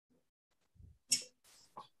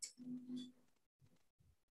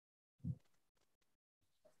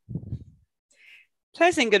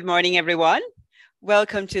Pleasant good morning, everyone.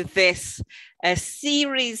 Welcome to this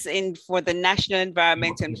series for the National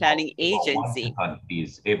Environment and Planning Agency. 1 second,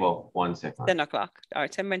 please. Ava, 1 second. 10 o'clock. All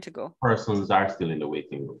right, 10 minutes to go. Persons are still in the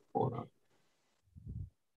waiting room. Hold on.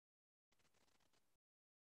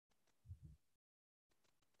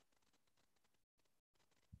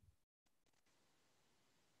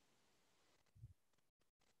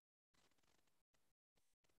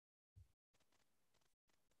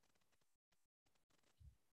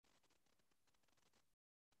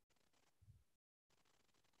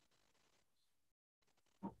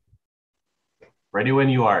 Ready when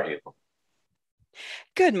you are, Ava.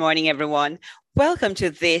 Good morning, everyone. Welcome to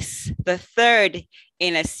this, the third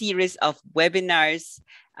in a series of webinars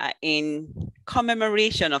in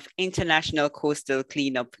commemoration of International Coastal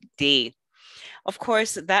Cleanup Day. Of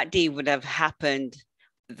course, that day would have happened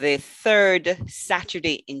the third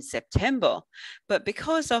Saturday in September, but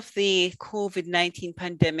because of the COVID-19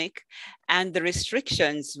 pandemic and the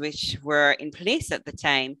restrictions which were in place at the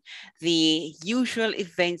time, the usual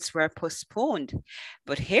events were postponed.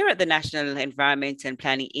 But here at the National Environment and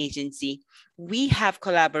Planning Agency, we have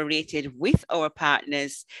collaborated with our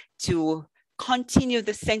partners to continue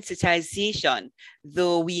the sensitization.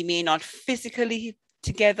 Though we may not physically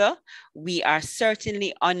together, we are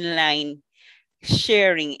certainly online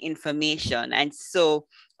sharing information. And so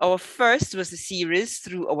our first was a series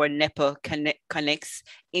through our NEPA Connects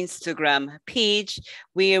Instagram page,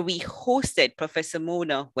 where we hosted Professor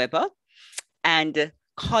Mona Weber and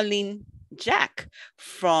Colin Jack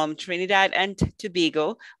from Trinidad and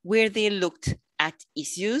Tobago, where they looked at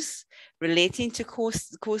issues relating to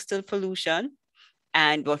coastal pollution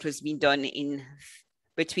and what was being done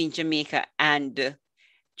between Jamaica and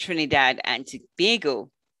Trinidad and Tobago.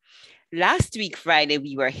 Last week, Friday,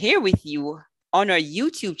 we were here with you on our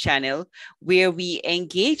YouTube channel where we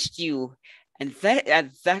engaged you. And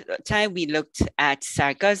at that time, we looked at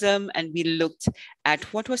sargassum and we looked at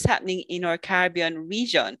what was happening in our Caribbean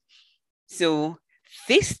region. So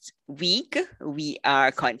this week, we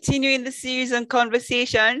are continuing the series on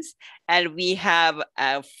conversations, and we have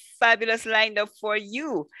a fabulous lineup for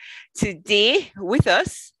you. Today with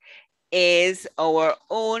us is our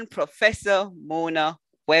own Professor Mona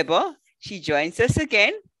Weber. She joins us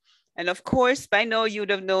again. And of course, by now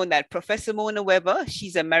you'd have known that Professor Mona Weber,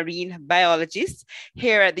 she's a marine biologist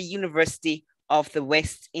here at the University of the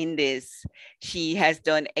West Indies. She has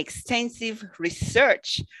done extensive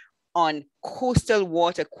research on coastal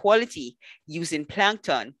water quality using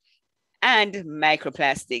plankton and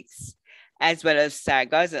microplastics, as well as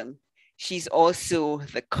sargassum. She's also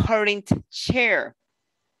the current chair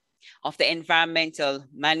of the environmental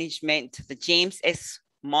management, the James S.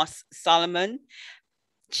 Moss Solomon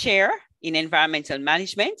Chair in Environmental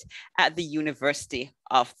Management at the University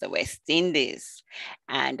of the West Indies.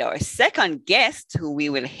 And our second guest, who we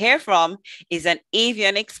will hear from, is an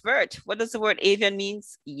avian expert. What does the word avian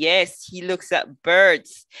means? Yes, he looks at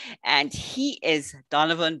birds. And he is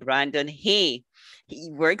Donovan Brandon Hay. He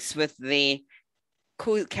works with the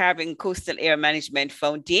Caribbean Coastal Air Management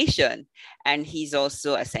Foundation, and he's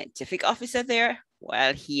also a scientific officer there,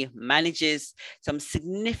 while he manages some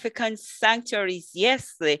significant sanctuaries.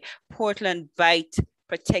 Yes, the Portland Bight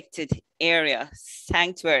Protected Area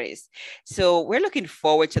sanctuaries. So we're looking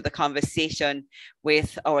forward to the conversation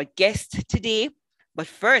with our guest today. But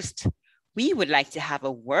first, we would like to have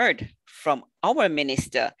a word from our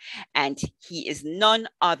minister, and he is none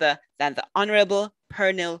other than the Honorable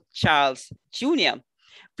Pernell Charles Jr.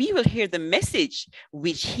 We will hear the message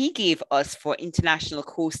which he gave us for International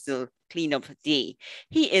Coastal Cleanup Day.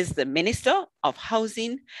 He is the Minister of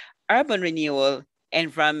Housing, Urban Renewal,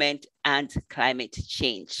 Environment, and Climate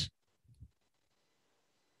Change.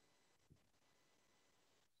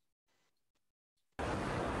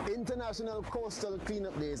 International Coastal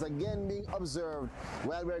Cleanup Day is again being observed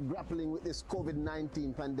while we're grappling with this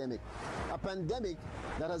COVID-19 pandemic. A pandemic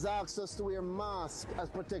that has asked us to wear masks as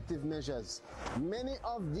protective measures. Many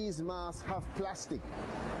of these masks have plastic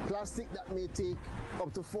that may take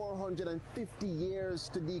up to 450 years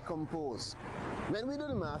to decompose. When we do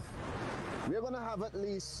the math, we're going to have at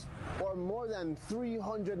least or more than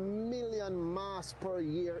 300 million masks per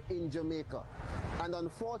year in Jamaica. And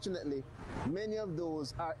unfortunately, many of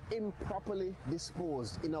those are improperly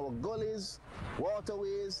disposed in our gullies,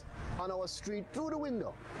 waterways, on our street, through the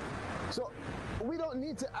window. So we don't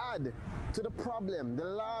need to add to the problem, the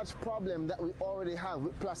large problem that we already have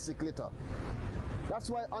with plastic litter. That's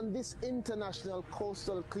why on this International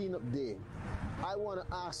Coastal Cleanup Day, I want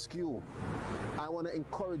to ask you, I want to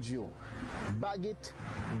encourage you, bag it,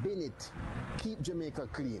 bin it, keep Jamaica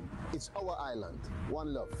clean. It's our island.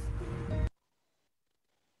 One love.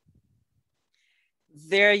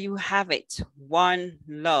 there you have it. One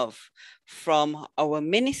love from our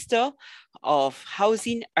Minister of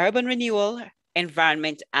Housing, Urban Renewal,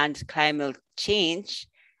 Environment and Climate Change,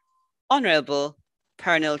 Honorable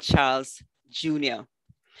Pernell Charles Jr.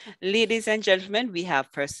 Ladies and gentlemen, we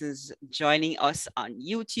have persons joining us on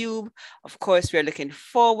YouTube. Of course, we're looking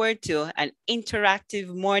forward to an interactive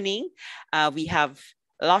morning. We have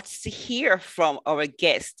lots to hear from our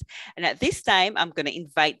guests. And at this time, I'm going to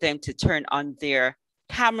invite them to turn on their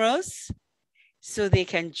cameras so they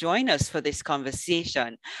can join us for this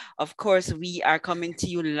conversation. Of course, we are coming to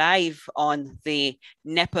you live on the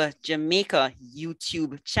NEPA Jamaica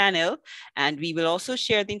YouTube channel, and we will also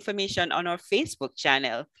share the information on our Facebook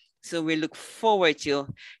channel. So we look forward to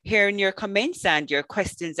hearing your comments and your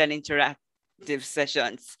questions and interactive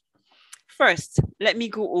sessions. First, let me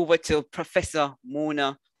go over to Professor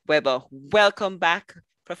Mona Weber. Welcome back,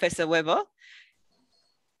 Professor Weber.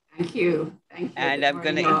 Thank you. Thank you. And I'm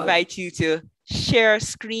going to invite you to share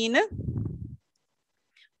screen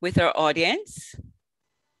with our audience.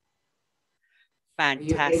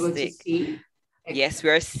 Fantastic. Yes, we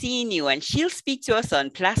are seeing you, and she'll speak to us on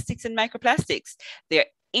plastics and microplastics, their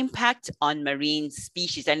impact on marine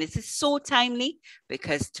species. And this is so timely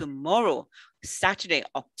because tomorrow, Saturday,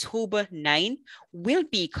 October 9, will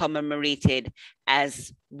be commemorated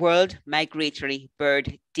as World Migratory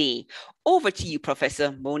Bird Day. Over to you,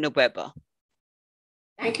 Professor Mona Weber.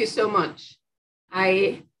 Thank you so much.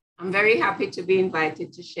 I'm very happy to be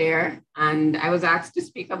invited to share, and I was asked to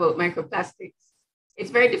speak about microplastics.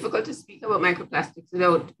 It's very difficult to speak about microplastics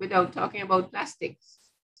without talking about plastics,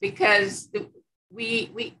 because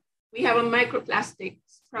we have a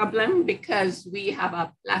microplastics problem because we have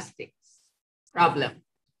a plastics problem.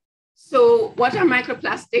 So what are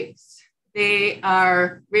microplastics? They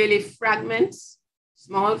are really fragments,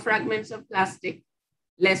 small fragments of plastic,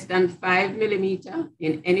 less than 5 millimeter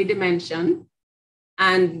in any dimension.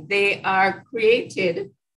 And they are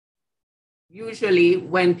created usually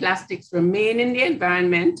when plastics remain in the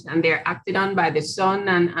environment and they're acted on by the sun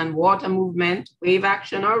and water movement, wave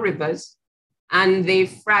action or rivers, and they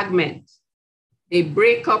fragment. They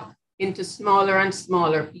break up into smaller and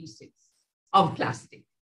smaller pieces of plastic.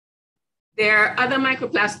 There are other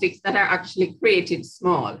microplastics that are actually created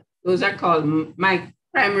small. Those are called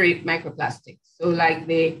primary microplastics. So like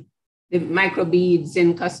the microbeads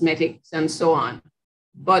in cosmetics and so on.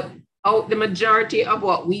 But the majority of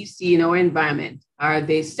what we see in our environment are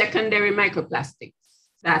the secondary microplastics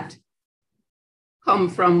that come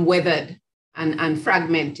from weathered and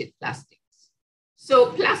fragmented plastics.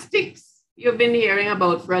 So plastics you've been hearing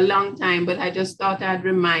about for a long time, but I just thought I'd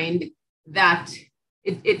remind that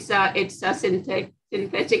it's a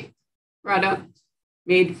synthetic product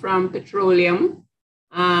made from petroleum,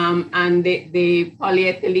 and the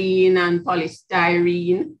polyethylene and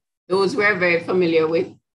polystyrene, those we're very familiar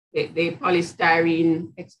with. The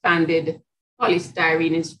polystyrene, expanded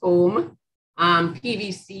polystyrene is foam,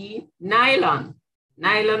 PVC, nylon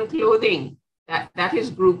clothing, that is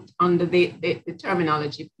grouped under the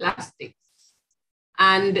terminology plastics.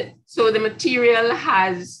 And so the material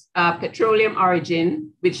has petroleum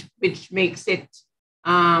origin, which makes it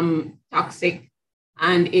toxic,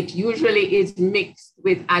 and it usually is mixed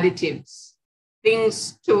with additives,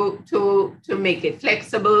 things to make it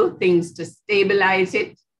flexible, things to stabilize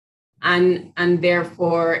it, and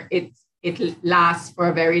therefore it lasts for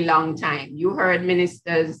a very long time. You heard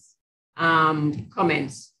Minister's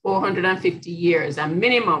comments, 450 years, a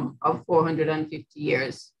minimum of 450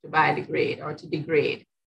 years to biodegrade or to degrade.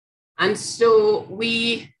 And so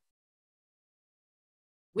we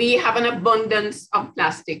have an abundance of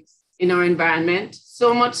plastics in our environment,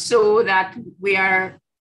 so much so that we are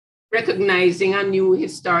recognizing a new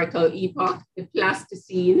historical epoch, the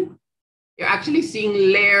Plasticine. You're actually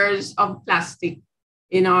seeing layers of plastic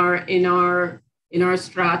in our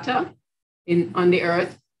strata on the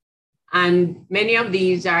earth. And many of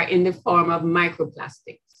these are in the form of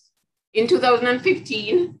microplastics. In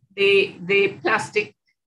 2015, the plastic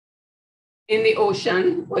in the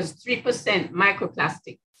ocean was 3%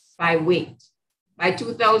 microplastics by weight. By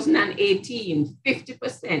 2018,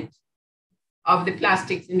 50% of the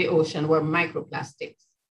plastics in the ocean were microplastics.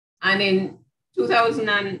 And in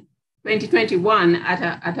 2021,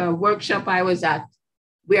 at a workshop I was at,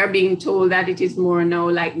 we are being told that it is more now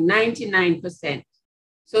like 99%.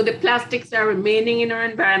 So the plastics are remaining in our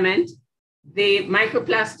environment. The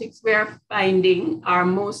microplastics we are finding are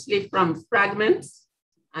mostly from fragments,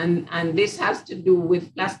 and this has to do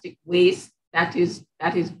with plastic waste that is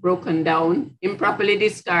broken down, improperly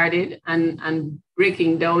discarded and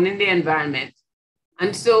breaking down in the environment.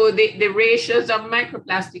 And so the ratios of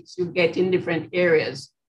microplastics you get in different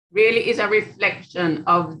areas really is a reflection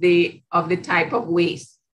of the type of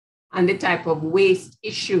waste and the type of waste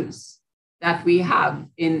issues that we have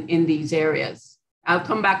in these areas. I'll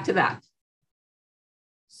come back to that.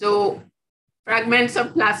 So fragments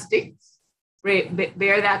of plastics,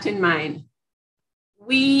 bear that in mind.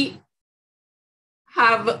 We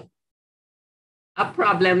have a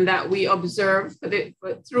problem that we observe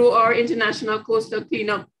through our international coastal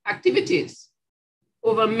cleanup activities.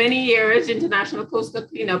 Over many years, international coastal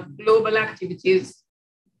cleanup global activities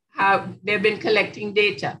they've been collecting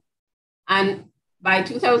data. And by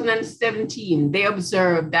 2017, they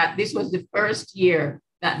observed that this was the first year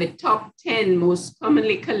that the top 10 most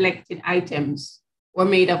commonly collected items were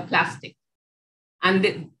made of plastic.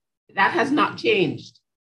 And that has not changed.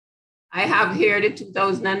 I have here the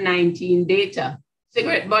 2019 data.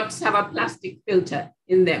 Cigarette butts have a plastic filter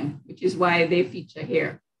in them, which is why they feature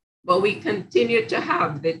here. But we continue to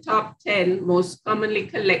have the top 10 most commonly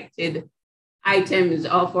collected items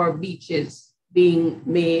off our beaches being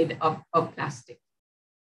made of plastic.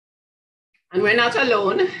 And we're not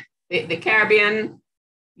alone. The Caribbean,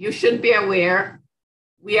 you should be aware,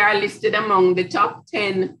 we are listed among the top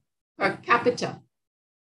 10 per capita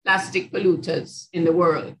plastic polluters in the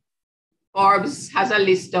world. Forbes has a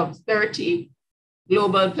list of 30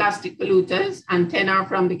 global plastic polluters, and 10 are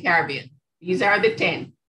from the Caribbean. These are the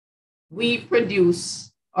 10. We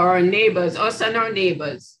produce, our neighbors, us and our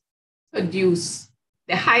neighbors, produce,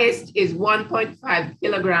 the highest is 1.5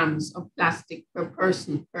 kilograms of plastic per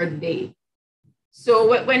person per day.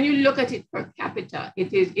 So when you look at it per capita,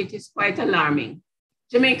 it is quite alarming.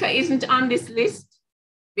 Jamaica isn't on this list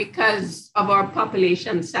because of our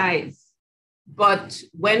population size. But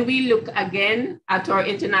when we look again at our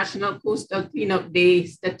International Coastal Cleanup Day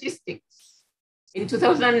statistics, in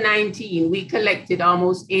 2019, we collected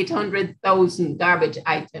almost 800,000 garbage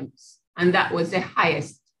items, and that was the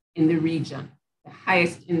highest in the region, the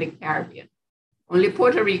highest in the Caribbean. Only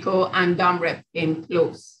Puerto Rico and Dom Rep came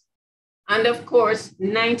close. And of course,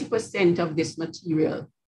 90% of this material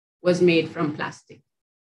was made from plastic.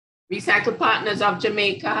 Recycle Partners of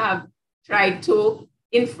Jamaica have tried to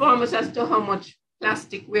inform us as to how much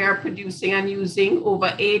plastic we are producing and using.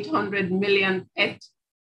 Over 800 million PET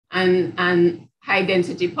and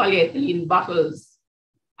high-density polyethylene bottles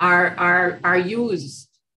are used,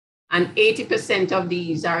 and 80% of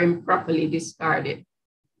these are improperly discarded.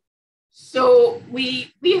 So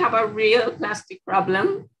we have a real plastic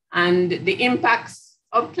problem, and the impacts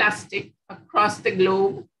of plastic across the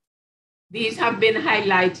globe, these have been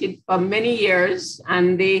highlighted for many years,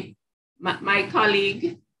 and my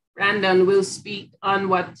colleague, Brandon, will speak on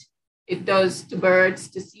what it does to birds,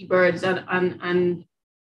 to seabirds, and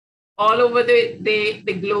all over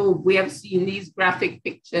the globe, we have seen these graphic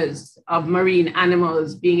pictures of marine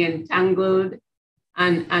animals being entangled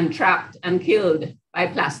and trapped and killed by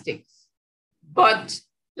plastics. But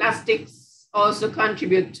plastics also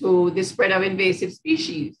contribute to the spread of invasive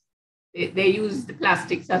species. They use the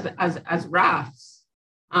plastics as rafts.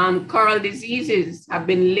 Coral diseases have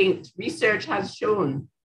been linked. Research has shown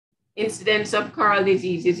incidence of coral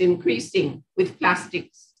disease is increasing with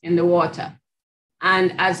plastics in the water.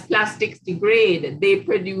 And as plastics degrade, they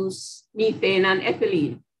produce methane and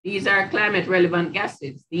ethylene. These are climate relevant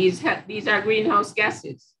gases. These are greenhouse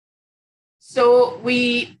gases. So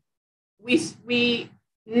we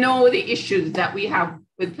know the issues that we have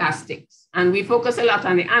with plastics, and we focus a lot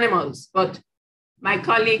on the animals, but my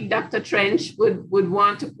colleague, Dr. Trench, would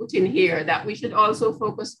want to put in here that we should also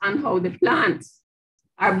focus on how the plants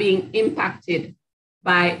are being impacted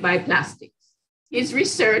by plastics. His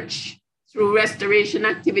research through restoration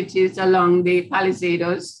activities along the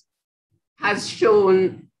Palisados has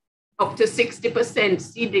shown up to 60%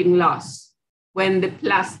 seedling loss when the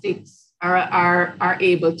plastics are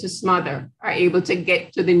able to smother, are able to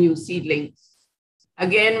get to the new seedlings.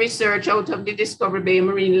 Again, research out of the Discovery Bay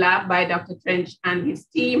Marine Lab by Dr. Trench and his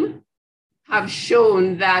team have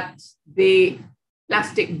shown that the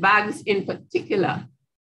plastic bags in particular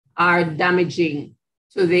are damaging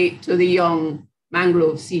to the young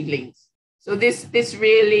mangrove seedlings. So this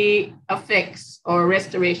really affects our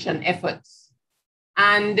restoration efforts.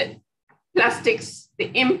 And plastics, the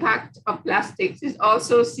impact of plastics is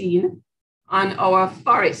also seen on our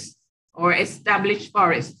forests, or established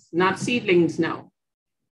forests, not seedlings now.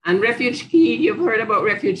 And Refuge Key, you've heard about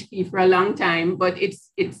Refuge Key for a long time, but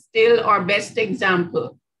it's still our best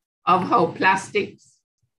example of how plastics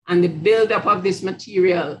and the buildup of this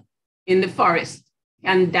material in the forest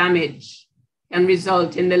can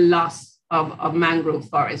result in the loss of mangrove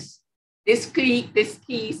forests. This key,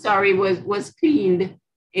 was cleaned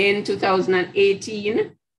in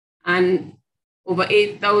 2018, and over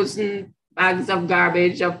 8,000 bags of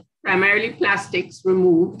garbage of primarily plastics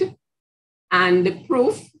removed. And the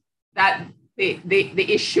proof that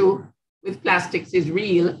the issue with plastics is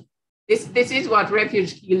real. This is what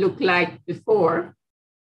Refuge Key looked like before.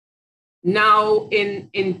 Now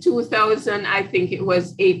in 2000, I think it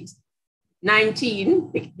was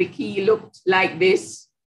 19, the key looked like this.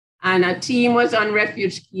 And a team was on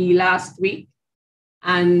Refuge Key last week,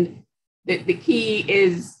 and the key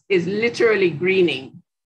is literally greening.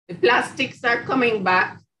 The plastics are coming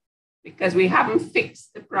back because we haven't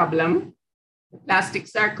fixed the problem. The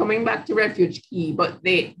plastics are coming back to Refuge Key, but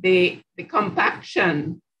the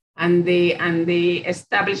compaction and the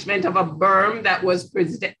establishment of a berm that was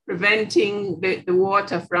preventing the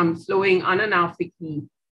water from flowing on and off the key,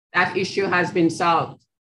 that issue has been solved.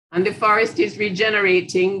 And the forest is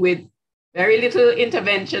regenerating with very little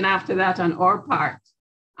intervention after that on our part.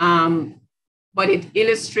 But it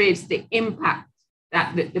illustrates the impact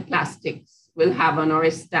that the plastics will have on our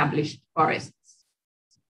established forests.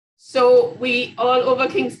 So we all over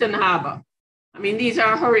Kingston Harbor, I mean, these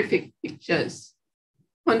are horrific pictures.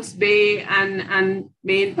 Hunts Bay and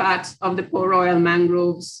main parts of the Port Royal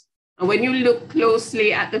mangroves. And when you look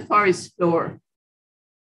closely at the forest floor,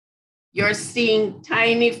 you're seeing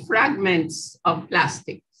tiny fragments of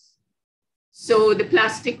plastics. So the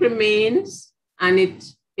plastic remains and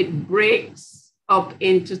it breaks up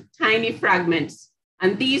into tiny fragments,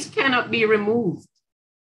 and these cannot be removed.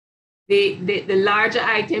 The larger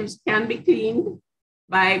items can be cleaned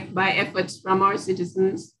by efforts from our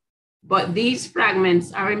citizens, but these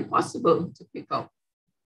fragments are impossible to pick up.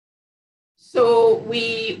 So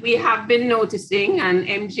we have been noticing, and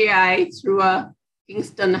MGI through a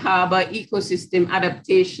Kingston Harbor ecosystem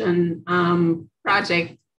adaptation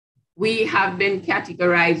project, we have been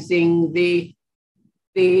categorizing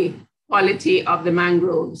the quality of the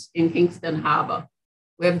mangroves in Kingston Harbor.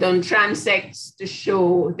 We have done transects to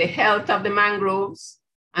show the health of the mangroves,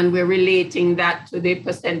 and we're relating that to the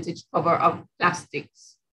percentage cover of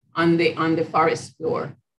plastics on the forest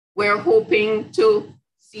floor. We're hoping to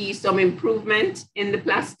see some improvement in the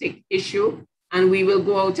plastic issue, and we will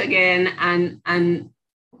go out again and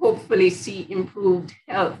hopefully see improved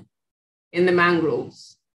health in the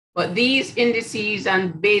mangroves. But these indices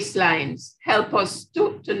and baselines help us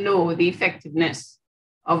to know the effectiveness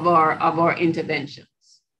of our interventions.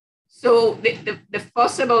 So the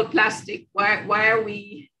fuss about plastic, why are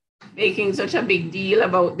we making such a big deal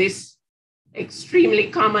about this extremely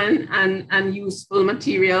common and useful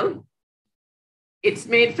material? It's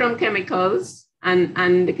made from chemicals,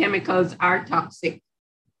 and the chemicals are toxic.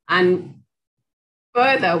 And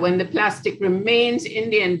further, when the plastic remains in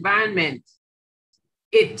the environment,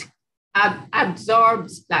 it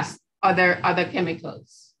absorbs other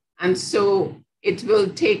chemicals. And so it will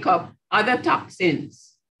take up other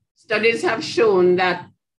toxins. Studies have shown that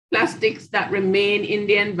plastics that remain in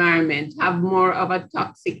the environment have more of a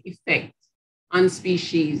toxic effect on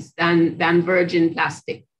species than virgin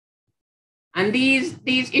plastic. And these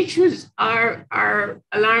issues are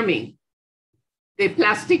alarming. The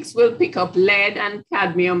plastics will pick up lead and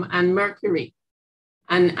cadmium and mercury.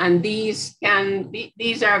 And these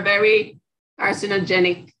are very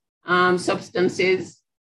carcinogenic substances.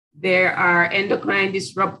 There are endocrine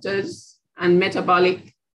disruptors and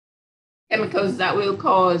metabolic chemicals that will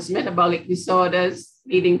cause metabolic disorders,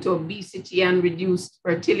 leading to obesity and reduced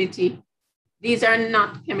fertility. These are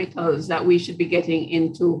not chemicals that we should be getting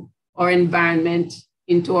into our environment,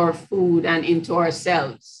 into our food, and into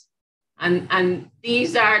ourselves. And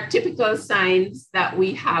these are typical signs that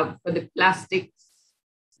we have for the plastics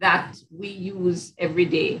that we use every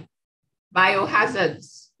day.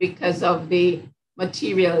 Biohazards because of the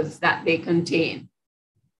materials that they contain.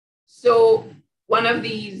 So one of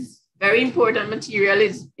these very important material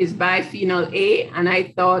is bisphenol A, and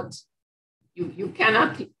I thought you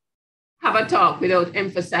cannot have a talk without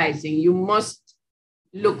emphasizing you must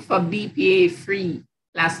look for BPA-free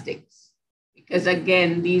plastics, because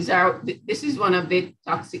again, this is one of the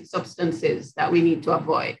toxic substances that we need to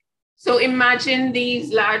avoid. So imagine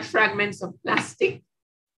these large fragments of plastic,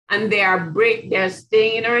 and they're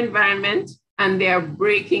staying in our environment, and they're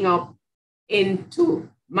breaking up into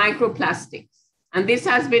microplastics. And this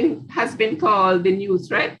has been called the new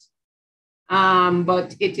threat,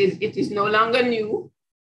 but it is no longer new.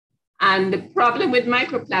 And the problem with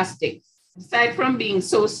microplastics, aside from being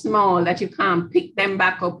so small that you can't pick them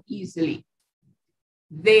back up easily,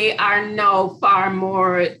 they are now far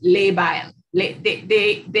more labile.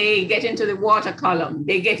 They get into the water column,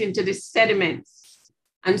 they get into the sediments,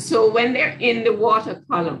 And so when they're in the water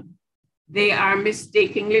column, they are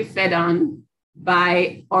mistakenly fed on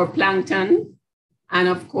by our plankton. And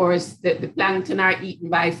of course, the plankton are eaten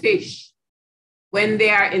by fish. When they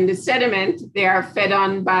are in the sediment, they are fed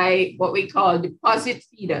on by what we call deposit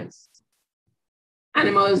feeders,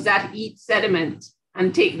 animals that eat sediment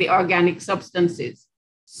and take the organic substances.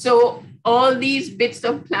 So all these bits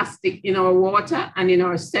of plastic in our water and in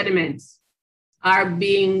our sediments are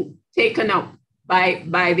being taken up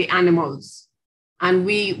by the animals. And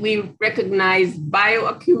we recognize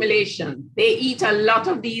bioaccumulation. They eat a lot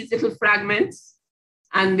of these little fragments,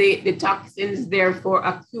 and the toxins therefore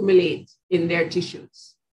accumulate in their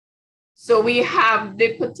tissues. So we have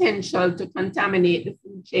the potential to contaminate the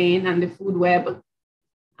food chain and the food web.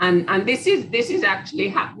 And this is actually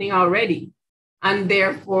happening already. And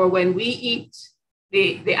therefore, when we eat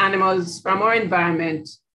the animals from our environment,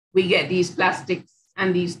 we get these plastics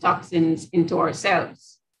and these toxins into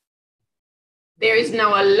ourselves. There is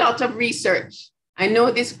now a lot of research. I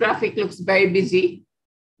know this graphic looks very busy,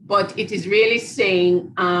 but it is really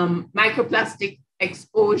saying microplastic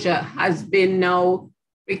exposure has been now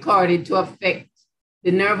recorded to affect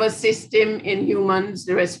the nervous system in humans,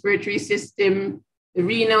 the respiratory system, the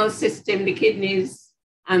renal system, the kidneys,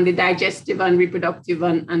 and the digestive and reproductive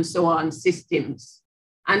and so on systems.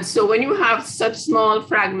 And so when you have such small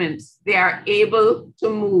fragments, they are able to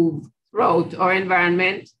move throughout our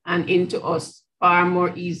environment and into us far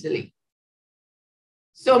more easily.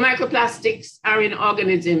 So microplastics are in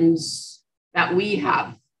organisms that we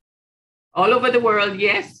have all over the world,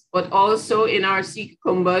 yes, but also in our sea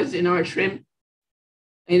cucumbers, in our shrimp,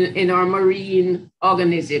 in our marine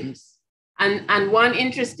organisms. And one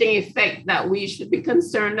interesting effect that we should be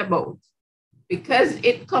concerned about, because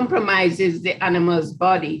it compromises the animal's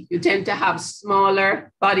body, you tend to have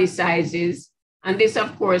smaller body sizes, and this,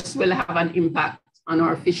 of course, will have an impact on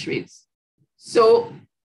our fisheries. So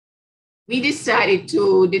we decided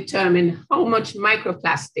to determine how much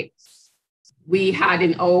microplastics we had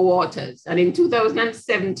in our waters. And in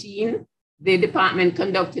 2017, the department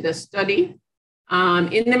conducted a study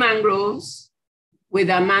in the mangroves with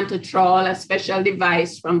a mantotrol, a special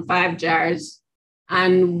device from 5 jars.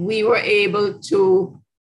 And we were able to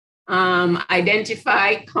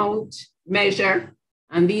identify, count, measure,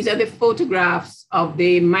 and these are the photographs of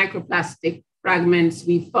the microplastic fragments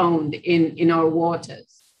we found in our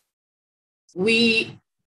waters. We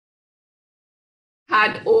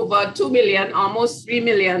had over 2 million, almost 3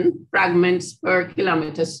 million fragments per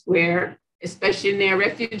kilometer square, especially near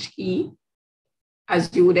Refuge Key,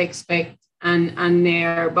 as you would expect, and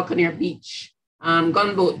near Buccaneer Beach,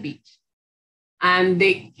 Gunboat Beach. And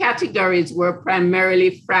the categories were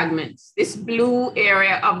primarily fragments. This blue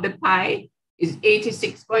area of the pie is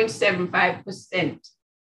 86.75%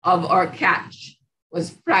 of our catch was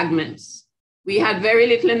fragments. We had very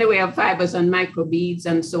little in the way of fibers and microbeads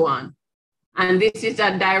and so on. And this is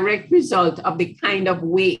a direct result of the kind of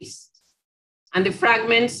waste. And the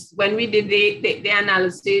fragments, when we did the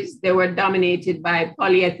analysis, they were dominated by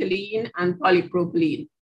polyethylene and polypropylene.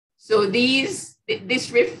 So this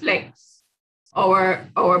reflects our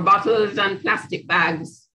bottles and plastic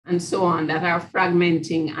bags and so on that are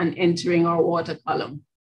fragmenting and entering our water column.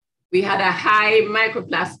 We had a high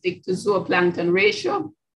microplastic to zooplankton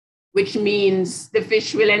ratio, which means the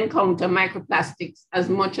fish will encounter microplastics as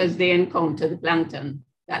much as they encounter the plankton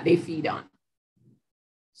that they feed on.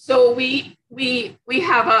 So we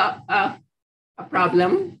have a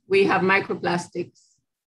problem. We have microplastics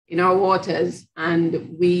in our waters,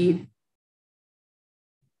 and we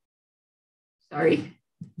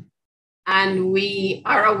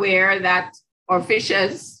are aware that our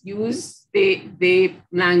fishers use the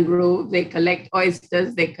mangrove, they collect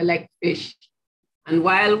oysters, they collect fish. And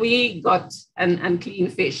while we got and clean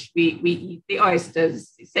fish, we eat the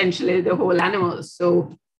oysters, essentially the whole animal.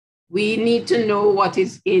 So we need to know what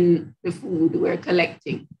is in the food we're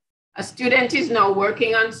collecting. A student is now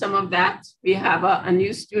working on some of that. We have a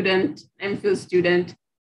new student, MPhil student,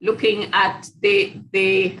 looking at a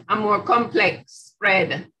more complex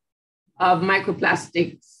spread of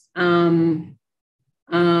microplastics in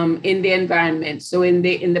the environment. So in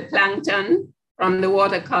the plankton, from the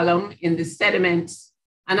water column, in the sediments,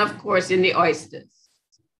 and of course in the oysters.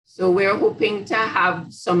 So we're hoping to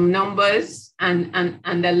have some numbers and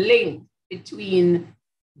a link between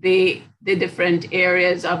the different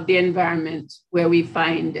areas of the environment where we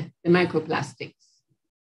find the microplastics.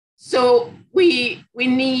 So we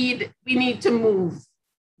need to move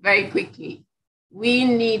very quickly. We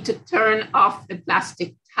need to turn off the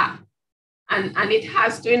plastic tap. And it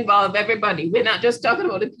has to involve everybody. We're not just talking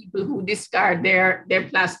about the people who discard their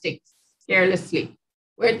plastics carelessly.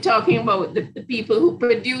 We're talking about the people who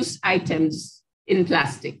produce items in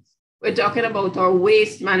plastics. We're talking about our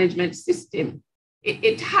waste management system.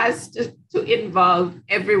 It has to involve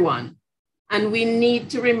everyone. And we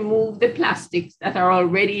need to remove the plastics that are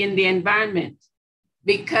already in the environment,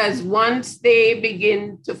 because once they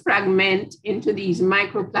begin to fragment into these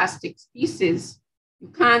microplastics pieces, you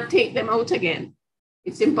can't take them out again.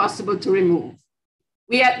 It's impossible to remove.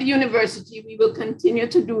 We at the university, we will continue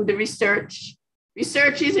to do the research.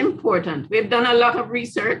 Research is important. We've done a lot of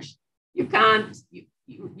research. You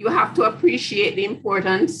have to appreciate the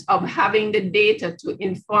importance of having the data to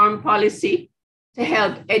inform policy, to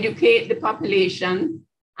help educate the population,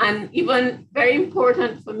 and even very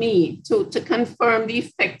important for me to confirm the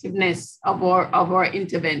effectiveness of our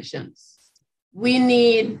interventions. We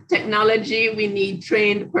need technology, we need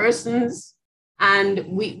trained persons, and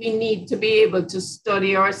we need to be able to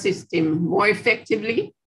study our system more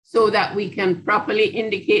effectively so that we can properly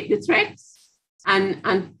indicate the threats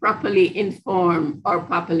and properly inform our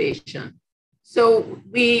population. So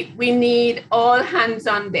we need all hands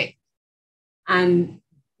on deck, and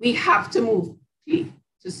we have to move quickly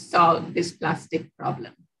to solve this plastic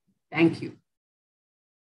problem. Thank you.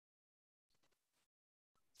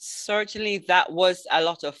 Certainly, that was a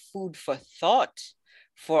lot of food for thought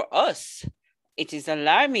for us. It is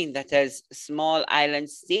alarming that as small island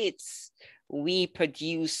states, we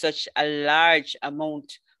produce such a large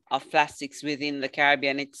amount of plastics within the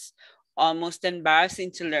Caribbean. It's almost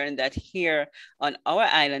embarrassing to learn that here on our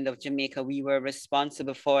island of Jamaica, we were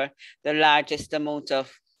responsible for the largest amount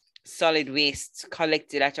of solid waste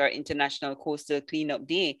collected at our International Coastal Cleanup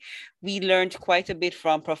Day. We learned quite a bit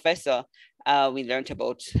from Professor. We learned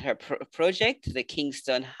about her project, the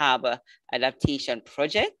Kingston Harbour Adaptation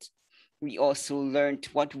Project. We also learned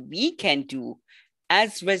what we can do.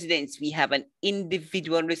 As residents, we have an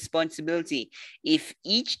individual responsibility. If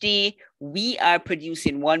each day we are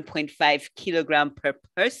producing 1.5 kilogram per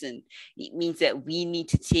person, it means that we need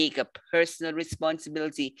to take a personal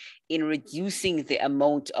responsibility in reducing the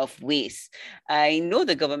amount of waste. I know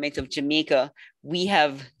the government of Jamaica, we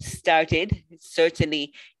have started,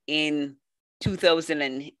 certainly in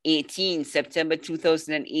 2018, September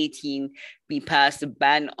 2018, we passed a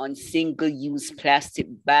ban on single-use plastic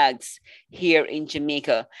bags here in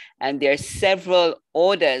Jamaica. And there are several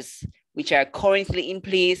orders which are currently in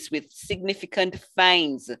place with significant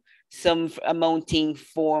fines, some amounting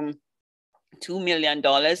from $2 million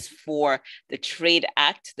for the Trade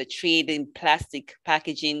Act, the Trade in Plastic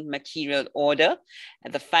Packaging Material Order.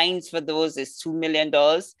 And the fines for those is $2 million,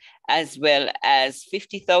 as well as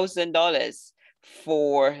 $50,000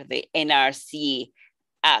 for the NRC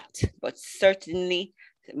Act. But certainly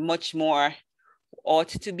much more ought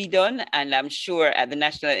to be done. And I'm sure at the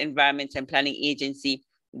National Environment and Planning Agency,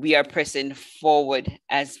 we are pressing forward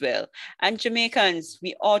as well. And Jamaicans,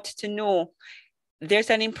 we ought to know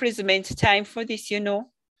there's an imprisonment time for this,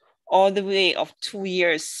 all the way of 2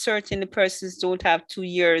 years. Certainly persons don't have 2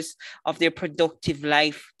 years of their productive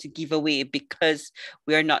life to give away because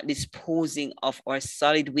we are not disposing of our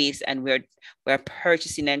solid waste, and we're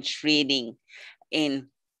purchasing and trading in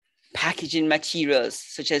packaging materials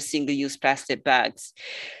such as single-use plastic bags.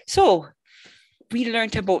 So we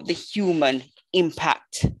learned about the human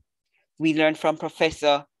impact. We learned from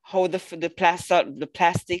Professor how the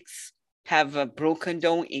plastics have broken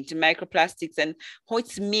down into microplastics and how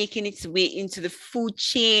it's making its way into the food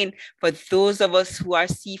chain for those of us who are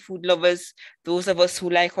seafood lovers, those of us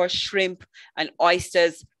who like our shrimp and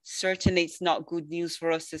oysters. Certainly it's not good news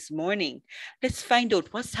for us this morning. Let's find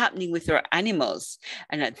out what's happening with our animals.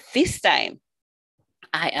 And at this time,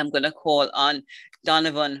 I am going to call on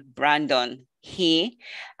Donovan Brandon Hay,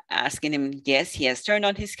 asking him, yes, he has turned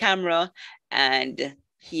on his camera and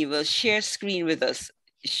he will share screen with us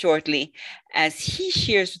shortly as he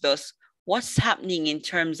shares with us what's happening in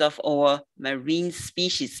terms of our marine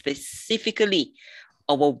species, specifically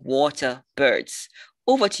our water birds.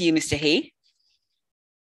 Over to you, Mr. Hay.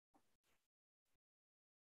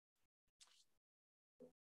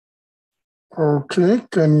 Okay,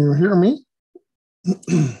 can you hear me?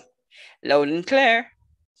 Loud and clear.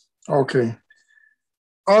 Okay.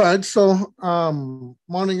 All right, so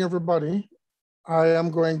morning, everybody. I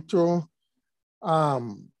am going to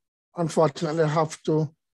unfortunately have to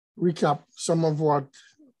recap some of what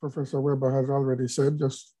Professor Weber has already said,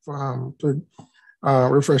 just to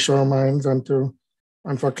refresh our minds and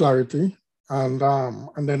for clarity. And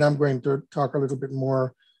then I'm going to talk a little bit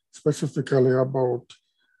more specifically about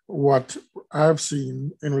what I've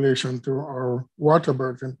seen in relation to our water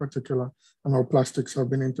birds in particular, and how plastics have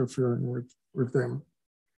been interfering with them.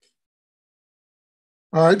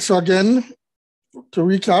 All right, so again, to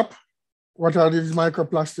recap, what are these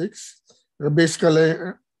microplastics? They're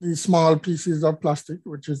basically these small pieces of plastic,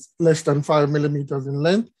 which is less than 5 millimeters in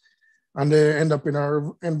length, and they end up in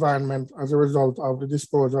our environment as a result of the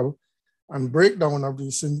disposal and breakdown of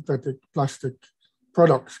these synthetic plastic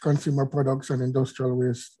products, consumer products, and industrial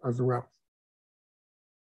waste as well.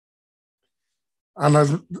 And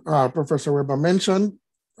as Professor Weber mentioned,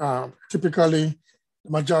 typically,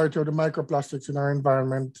 the majority of the microplastics in our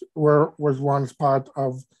environment was once part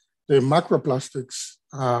of the macroplastics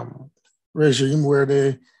regime, where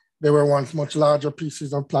they were once much larger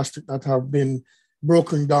pieces of plastic that have been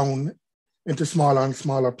broken down into smaller and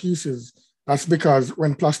smaller pieces. That's because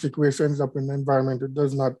when plastic waste ends up in the environment, it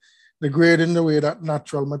does not degrade in the way that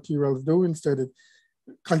natural materials do. Instead, it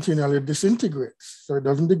continually disintegrates. So it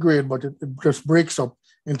doesn't degrade, but it just breaks up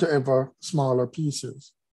into ever smaller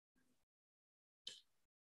pieces.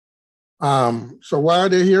 So why are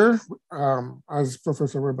they here? As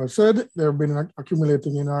Professor Weber said, they've been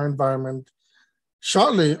accumulating in our environment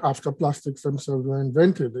shortly after plastics themselves were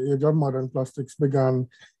invented. The age of modern plastics began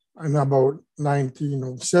in about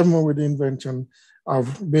 1907 with the invention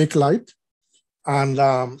of bakelite.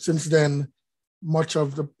 And since then, much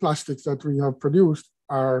of the plastics that we have produced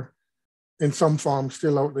are in some form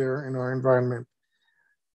still out there in our environment.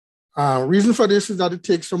 Reason for this is that it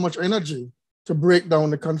takes so much energy to break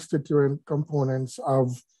down the constituent components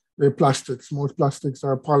of the plastics. Most plastics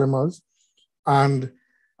are polymers, and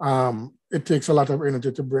it takes a lot of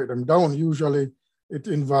energy to break them down. Usually it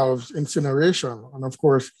involves incineration. And of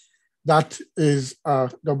course, that is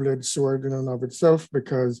a double-edged sword in and of itself,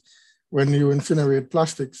 because when you incinerate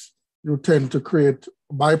plastics, you tend to create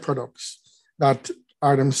byproducts that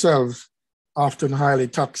are themselves often highly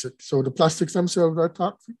toxic. So the plastics themselves are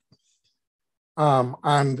toxic.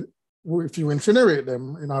 And if you incinerate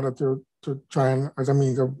them in order to try and, as a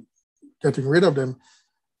means of getting rid of them,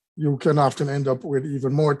 you can often end up with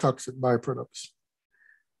even more toxic byproducts.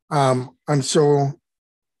 And so,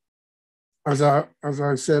 as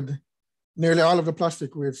I said, nearly all of the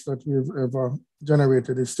plastic waste that we've ever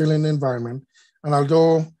generated is still in the environment. And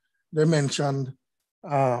although they mentioned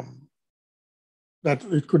that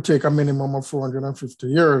it could take a minimum of 450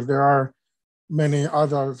 years, there are many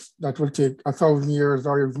others that will take 1,000 years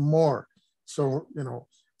or even more. So,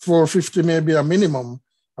 450 may be a minimum,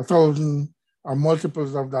 1,000 or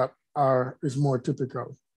multiples of that is more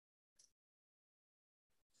typical.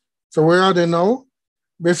 So where are they now?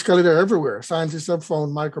 Basically, they're everywhere. Scientists have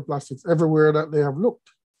found microplastics everywhere that they have looked.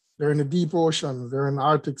 They're in the deep oceans, they're in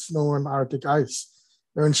Arctic snow and Arctic ice.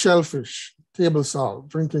 They're in shellfish, table salt,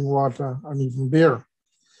 drinking water, and even beer.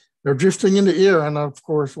 They're drifting in the air, and of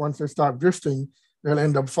course, once they start drifting, they'll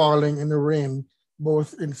end up falling in the rain,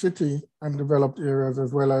 both in city and developed areas,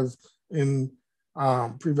 as well as in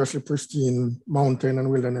previously pristine mountain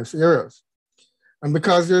and wilderness areas. And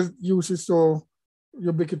because their use is so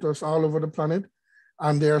ubiquitous all over the planet,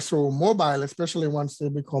 and they are so mobile, especially once they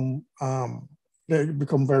become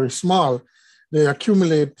very small, they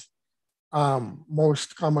accumulate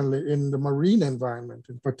most commonly in the marine environment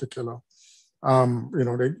in particular.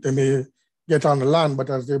 They may get on the land, but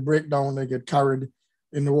as they break down, they get carried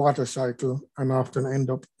in the water cycle and often end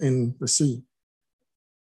up in the sea.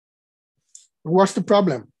 What's the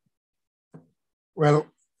problem? Well,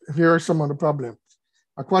 here are some of the problems.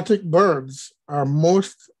 Aquatic birds are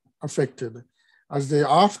most affected, as they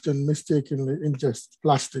often mistakenly ingest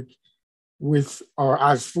plastic with or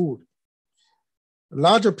as food.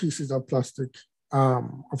 Larger pieces of plastic,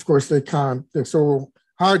 of course, they're so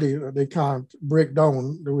hardy that they can't break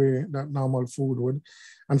down the way that normal food would.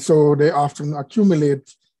 And so they often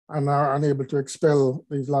accumulate and are unable to expel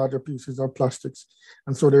these larger pieces of plastics.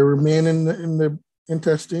 And so they remain in the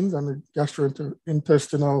intestines and the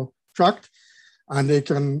gastrointestinal tract, and they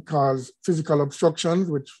can cause physical obstructions,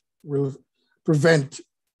 which will prevent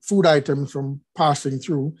food items from passing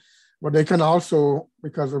through. But they can also,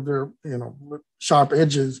 because of their sharp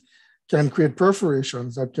edges, can create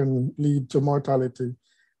perforations that can lead to mortality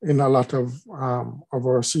in a lot of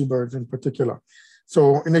our seabirds in particular.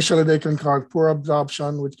 So initially they can cause poor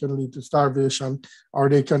absorption, which can lead to starvation, or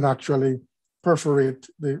they can actually perforate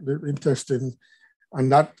the intestines,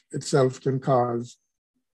 and that itself can cause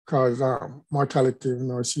mortality in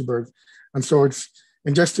our seabirds. And so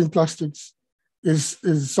ingesting plastics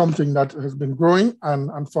is something that has been growing, and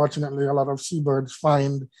unfortunately a lot of seabirds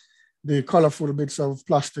find the colorful bits of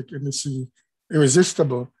plastic in the sea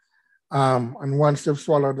irresistible. And once they've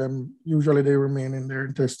swallowed them, usually they remain in their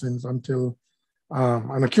intestines until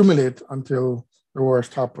and accumulate until the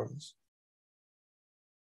worst happens.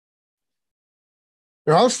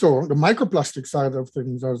 They're also, the microplastic side of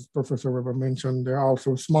things, as Professor Weber mentioned, they're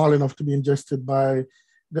also small enough to be ingested by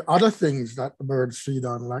the other things that the birds feed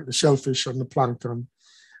on, like the shellfish and the plankton.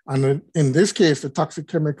 And in this case, the toxic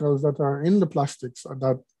chemicals that are in the plastics at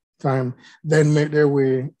that time then make their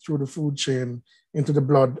way through the food chain into the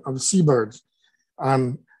blood of seabirds.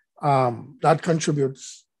 And that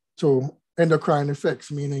contributes to endocrine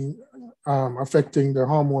effects, meaning affecting their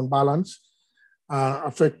hormone balance,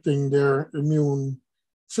 affecting their immune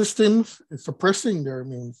systems, suppressing their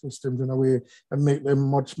immune systems in a way that make them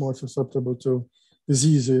much more susceptible to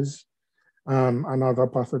diseases and other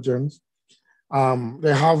pathogens.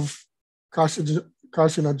 They have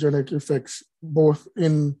carcinogenic effects both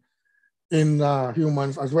in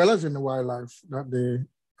humans as well as in the wildlife that they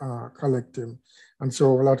collect in. And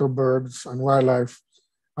so a lot of birds and wildlife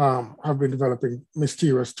have been developing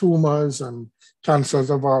mysterious tumors and cancers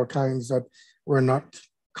of all kinds that were not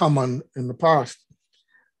common in the past.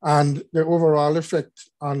 And the overall effect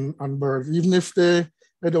on birds, even if they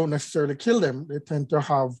don't necessarily kill them, they tend to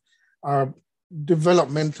have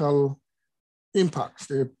developmental impacts.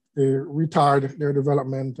 They retard their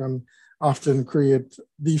development and often create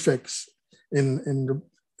defects in the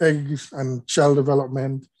eggs and shell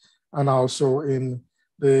development, and also in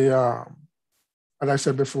the, as I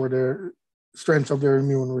said before, the strength of their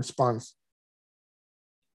immune response.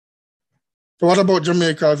 So what about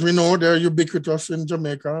Jamaica? As we know, they're ubiquitous in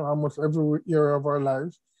Jamaica almost every year of our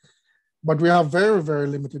lives, but we have very, very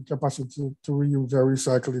limited capacity to reuse or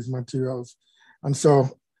recycle these materials. And so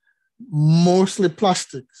mostly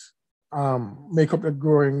plastics make up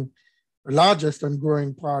the largest and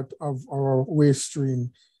growing part of our waste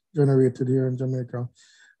stream generated here in Jamaica.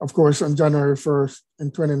 Of course, on January 1st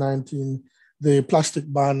in 2019, the plastic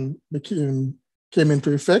ban came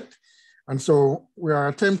into effect. And so we are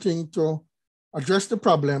attempting to address the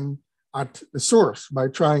problem at the source by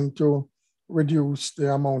trying to reduce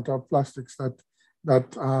the amount of plastics that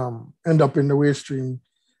end up in the waste stream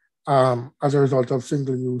as a result of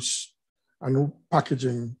single-use and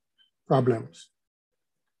packaging problems.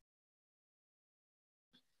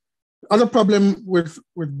 Other problem with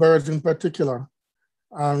birds in particular,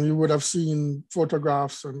 you would have seen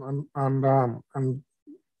photographs and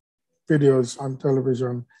videos on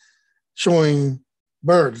television showing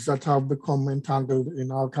birds that have become entangled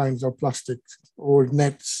in all kinds of plastics, old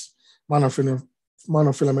nets,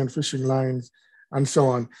 monofilament fishing lines, and so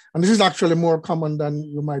on. And this is actually more common than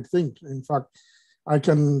you might think. In fact, I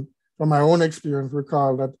can, from my own experience,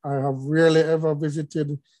 recall that I have rarely ever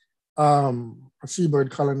visited a seabird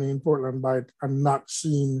colony in Portland Bight and not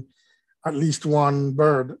seen at least one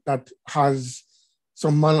bird that has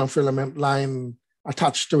some monofilament line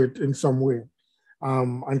attached to it in some way.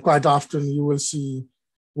 And quite often you will see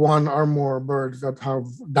one or more birds that have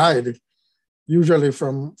died, usually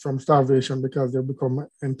from starvation, because they become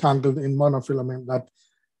entangled in monofilament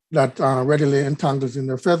that readily entangles in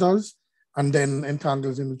their feathers and then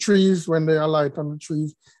entangles in the trees when they alight on the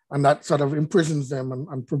trees. And that sort of imprisons them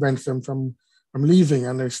and prevents them from leaving,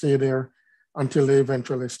 and they stay there until they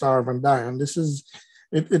eventually starve and die. And this is,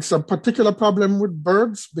 it's a particular problem with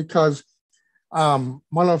birds because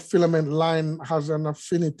monofilament line has an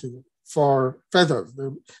affinity for feathers.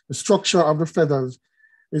 The structure of the feathers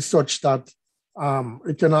is such that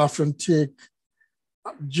it can often take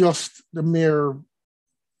just the mere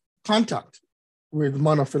contact with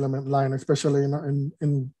monofilament line, especially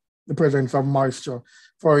in the presence of moisture,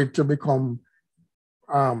 for it to become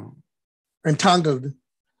entangled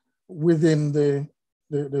within the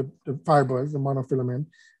fibers, the monofilament.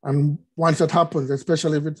 And once that happens,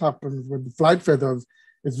 especially if it happens with the flight feathers,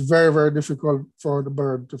 it's very, very difficult for the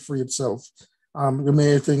bird to free itself. You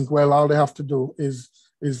may think, well, all they have to do is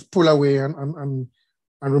pull away and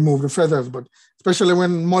remove the feathers. But especially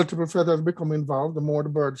when multiple feathers become involved, the more the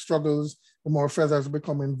bird struggles, the more feathers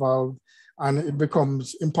become involved, and it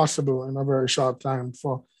becomes impossible in a very short time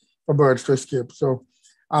for birds to escape. So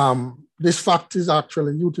this fact is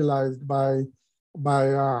actually utilized by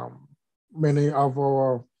many of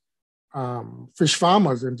our fish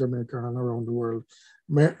farmers in Jamaica and around the world.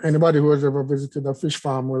 Anybody who has ever visited a fish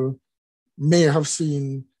farm may have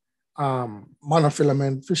seen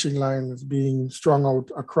monofilament fishing lines being strung out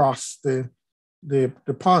across the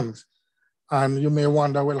ponds. And you may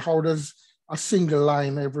wonder, well, how does a single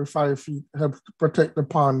line every 5 feet help to protect the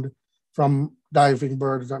pond from diving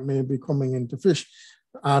birds that may be coming in to fish?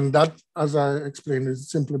 And that, as I explained,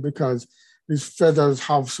 is simply because these feathers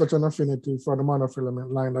have such an affinity for the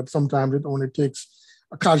monofilament line that sometimes it only takes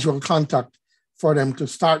a casual contact for them to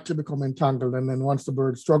start to become entangled. And then once the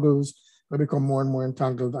bird struggles, they become more and more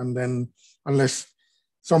entangled. And then unless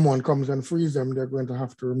someone comes and frees them, they're going to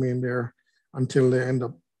have to remain there until they end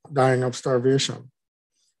up dying of starvation.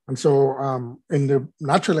 And so in the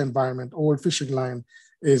natural environment, old fishing line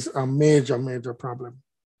is a major, major problem.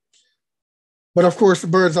 But of course, the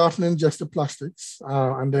birds often ingest the plastics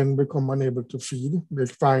and then become unable to feed. They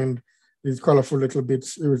find these colorful little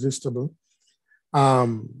bits irresistible.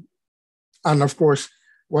 And of course,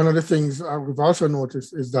 one of the things we've also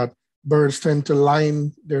noticed is that birds tend to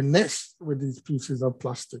line their nests with these pieces of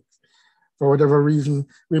plastic. For whatever reason,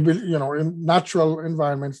 in natural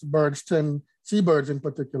environments, birds tend, seabirds in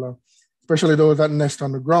particular, especially those that nest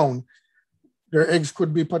on the ground, their eggs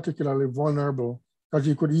could be particularly vulnerable because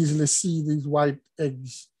you could easily see these white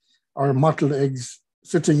eggs or mottled eggs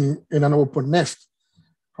sitting in an open nest.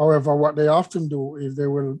 However, what they often do is they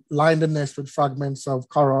will line the nest with fragments of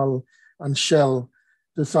coral and shell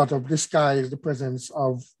to sort of disguise the presence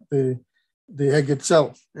of the egg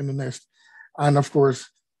itself in the nest. And of course,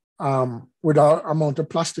 with our amount of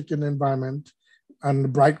plastic in the environment and the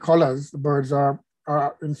bright colors, the birds are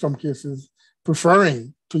in some cases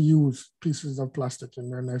preferring to use pieces of plastic in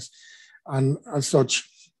their nest. And as such,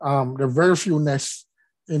 there are very few nests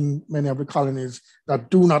in many of the colonies that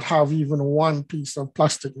do not have even one piece of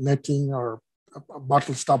plastic netting or a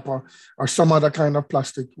bottle stopper or some other kind of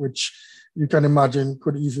plastic, which you can imagine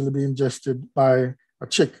could easily be ingested by a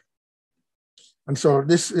chick. And so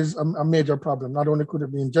this is a major problem. Not only could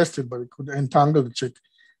it be ingested, but it could entangle the chick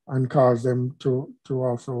and cause them to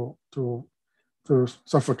also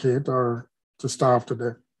suffocate or to starve to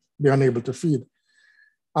death, be unable to feed.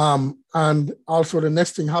 And also the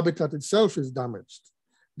nesting habitat itself is damaged.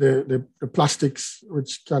 The plastics,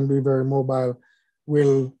 which can be very mobile,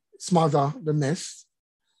 will smother the nest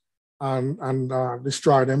and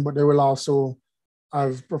destroy them, but they will also,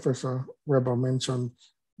 as Professor Weber mentioned,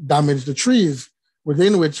 damage the trees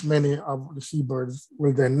within which many of the seabirds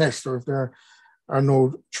will then nest. So if there are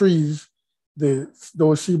no trees,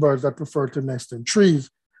 those seabirds that prefer to nest in trees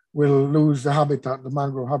will lose the habitat, the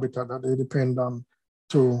mangrove habitat that they depend on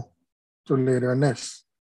to lay their nests,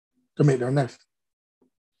 to make their nest.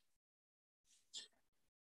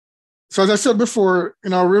 So as I said before,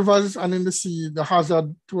 in our rivers and in the sea, the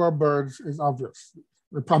hazard to our birds is obvious.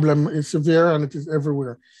 The problem is severe and it is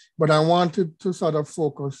everywhere. But I wanted to sort of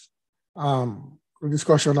focus the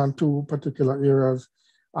discussion on two particular areas,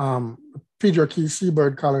 Pedro Key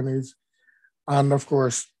seabird colonies, and of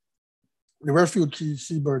course, the Refuge Key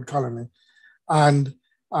seabird colony. And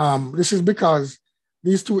this is because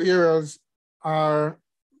these two areas are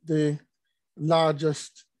the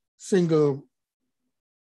largest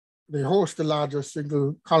they host the largest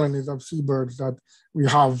single colonies of seabirds that we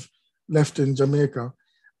have left in Jamaica.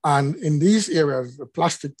 And in these areas, the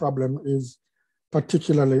plastic problem is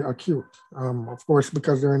particularly acute. Of course,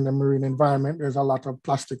 because they're in the marine environment, there's a lot of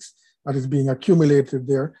plastics that is being accumulated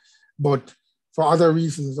there. But for other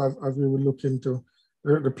reasons, as we will look into,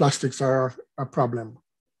 the plastics are a problem.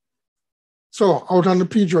 So out on the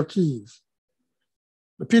Pedro Keys.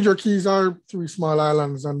 The Pedro Keys are 3 small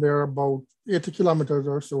islands and they're about 80 kilometers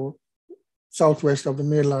or so southwest of the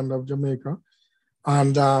mainland of Jamaica.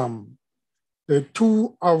 And the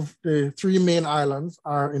 2 of the 3 main islands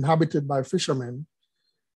are inhabited by fishermen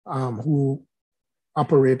who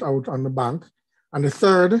operate out on the bank. And the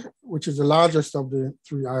third, which is the largest of the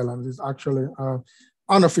 3 islands, is actually an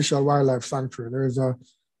unofficial wildlife sanctuary. There is a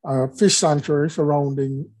fish sanctuary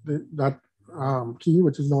surrounding that key,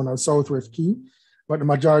 which is known as Southwest Key, but the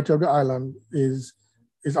majority of the island is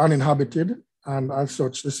uninhabited. And as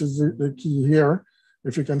such, this is the key here,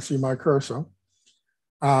 if you can see my cursor.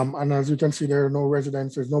 And as you can see, there are no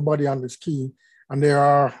residents, there's nobody on this key. And there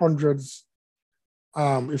are hundreds,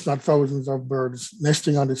 if not thousands of birds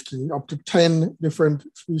nesting on this key. Up to 10 different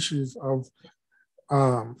species of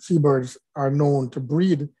seabirds are known to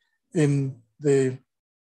breed on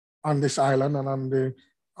this island and on the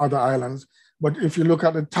other islands. But if you look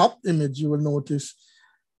at the top image, you will notice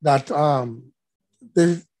that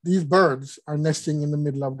these birds are nesting in the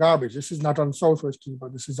middle of garbage. This is not on Southwest Key,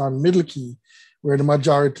 but this is on Middle Key, where the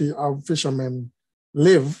majority of fishermen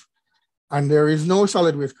live, and there is no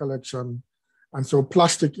solid waste collection. And so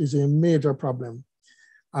plastic is a major problem.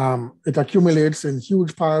 It accumulates in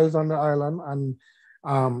huge piles on the island,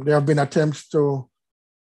 and there have been attempts to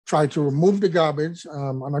try to remove the garbage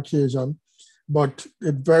on occasion, but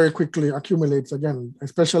it very quickly accumulates again.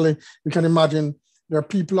 Especially, you can imagine there are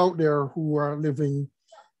people out there who are living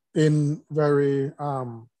in very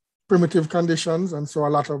primitive conditions. And so a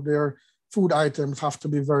lot of their food items have to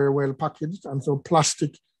be very well packaged. And so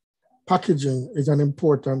plastic packaging is an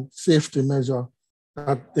important safety measure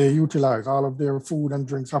that they utilize. All of their food and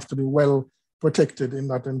drinks have to be well protected in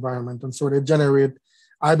that environment. And so they generate,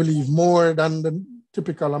 I believe, more than the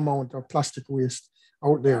typical amount of plastic waste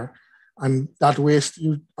out there. And that waste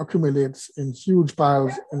accumulates in huge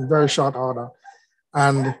piles in very short order.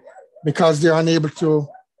 And because they're unable to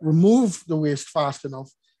remove the waste fast enough,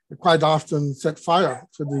 they quite often set fire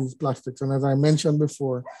to these plastics. And as I mentioned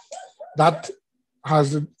before, that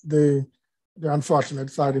has the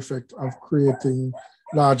unfortunate side effect of creating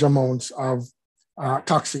large amounts of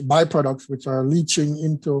toxic byproducts, which are leaching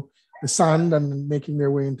into the sand and making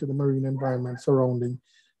their way into the marine environment surrounding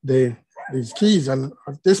these keys. And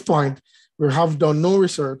at this point, we have done no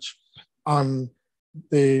research on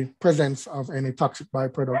the presence of any toxic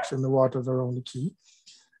byproducts in the waters around the key,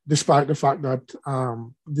 despite the fact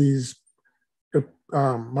that these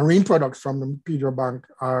marine products from the Pedro Bank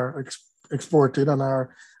are exported and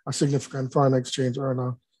are a significant foreign exchange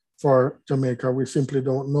earner for Jamaica. We simply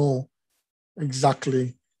don't know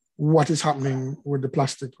exactly what is happening with the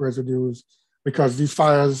plastic residues because these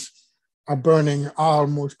fires are burning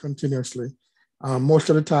almost continuously. Most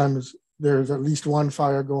of the times there's at least one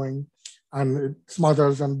fire going and it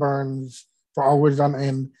smothers and burns for hours on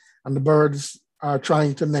end. And the birds are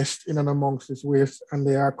trying to nest in and amongst this waste and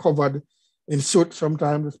they are covered in soot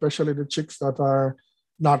sometimes, especially the chicks that are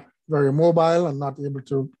not very mobile and not able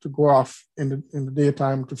to go off in the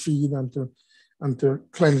daytime to feed and to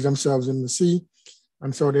cleanse themselves in the sea.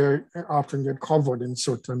 And so they often get covered in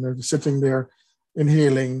soot and they're sitting there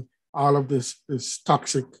inhaling all of this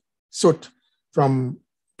toxic soot from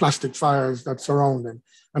plastic fires that surround them.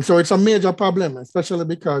 And so it's a major problem, especially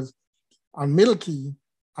because on Middle Key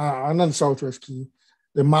and on Southwest Key,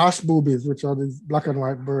 the masked boobies, which are these black and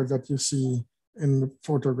white birds that you see in the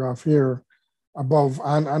photograph here above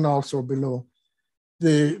and also below,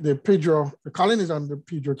 the colonies on the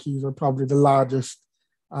Pedro Keys are probably the largest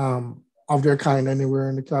of their kind anywhere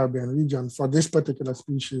in the Caribbean region for this particular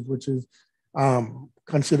species, which is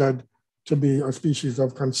considered to be a species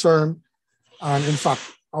of concern. And in fact,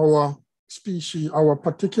 our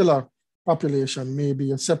particular population may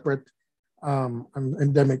be a separate and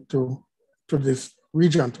endemic to this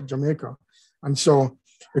region, to Jamaica. And so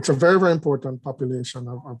it's a very, very important population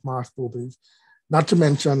of masked boobies, not to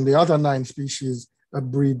mention the other 9 species that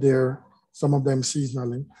breed there, some of them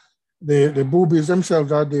seasonally. The boobies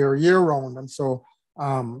themselves are there year round. And so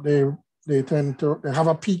they have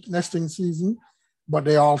a peak nesting season, but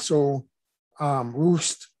they also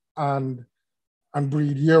roost and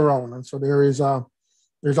breed year round. And so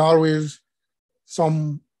there's always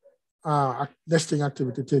some nesting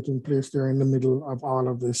activity taking place there in the middle of all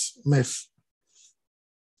of this mess.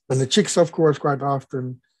 And the chicks, of course, quite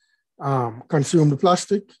often consume the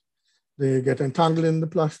plastic. They get entangled in the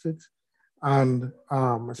plastics, and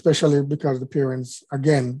especially because the parents,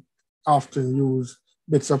 again, often use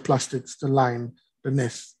bits of plastics to line the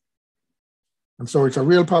nest. And so it's a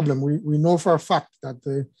real problem. We know for a fact that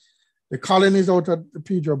the colonies out at the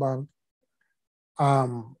Pedro Bank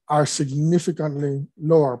are significantly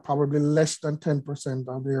lower, probably less than 10%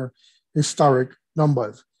 of their historic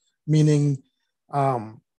numbers, meaning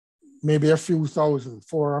maybe a few thousand,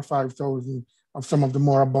 4,000 or 5,000 of some of the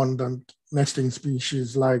more abundant nesting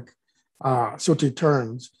species like sooty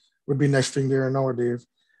terns would be nesting there nowadays.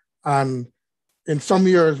 And in some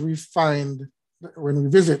years we find when we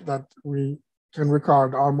visit that we can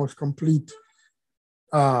record almost complete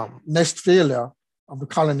nest failure of the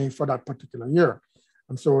colony for that particular year.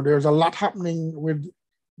 And so there's a lot happening with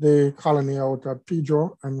the colony out at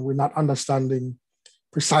Pedro, and we're not understanding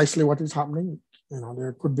precisely what is happening.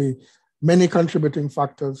 There could be many contributing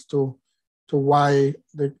factors to why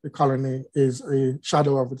the colony is a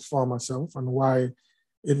shadow of its former self and why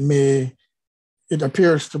it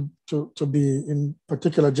appears to be in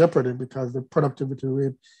particular jeopardy because the productivity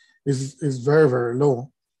rate is very, very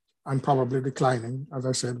low and probably declining. As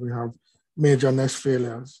I said, we have major nest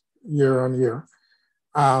failures year on year.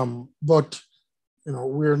 But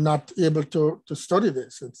we're not able to study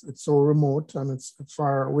this. It's so remote and it's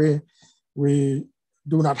far away. We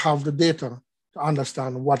do not have the data to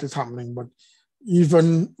understand what is happening. But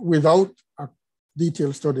even without a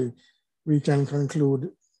detailed study, we can conclude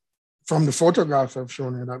from the photographs I've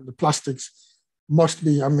shown you that the plastics must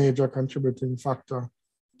be a major contributing factor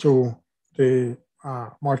to the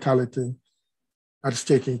mortality that's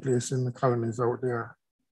taking place in the colonies out there.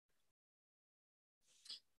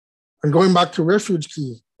 And going back to Refuge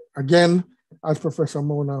Key, again, as Professor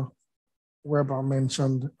Mona Weber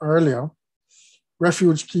mentioned earlier,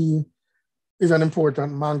 Refuge Key is an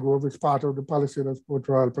important mangrove. It's part of the Palisades Port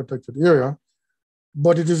Royal Protected Area,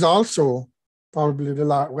 but it is also probably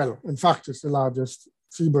in fact, it's the largest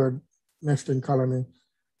seabird nesting colony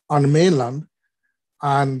on the mainland.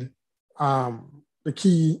 And the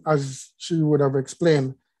key, as she would have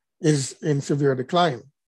explained, is in severe decline,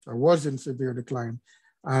 or was in severe decline.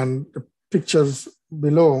 And the pictures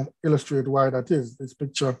below illustrate why that is. This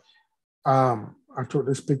picture, I took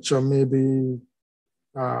this picture maybe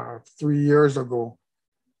 3 years ago,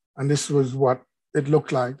 and this was what it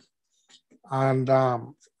looked like. And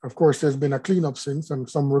of course, there's been a cleanup since and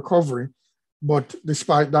some recovery, but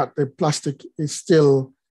despite that, the plastic is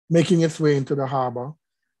still making its way into the harbor.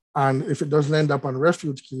 And if it doesn't end up on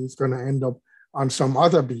Refuge Key, it's going to end up on some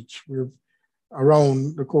other beach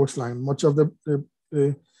around the coastline. Much of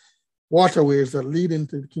the waterways that lead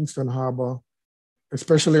into Kingston Harbor,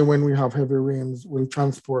 especially when we have heavy rains, will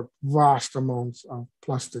transport vast amounts of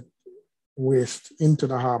plastic waste into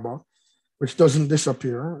the harbor, which doesn't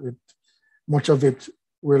disappear. Much of it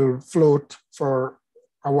will float for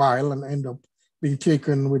a while and end up being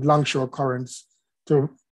taken with longshore currents to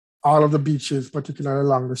all of the beaches, particularly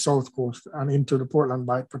along the south coast and into the Portland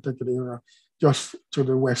Bight protected area, just to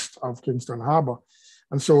the west of Kingston Harbor.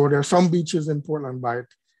 And so there are some beaches in Portland Bight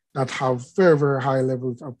that have very, very high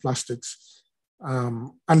levels of plastics.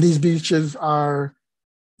 And these beaches are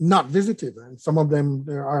not visited. And some of them,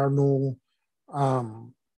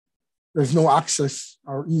 there's no access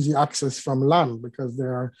or easy access from land because they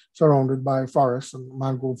are surrounded by forests and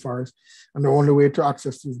mangrove forests. And the only way to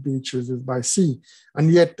access these beaches is by sea.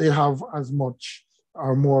 And yet they have as much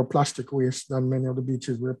or more plastic waste than many of the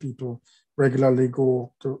beaches where people regularly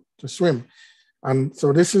go to swim. And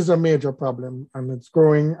so this is a major problem, and it's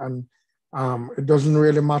growing, and it doesn't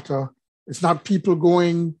really matter. It's not people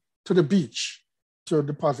going to the beach to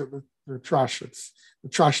deposit the trash. It's the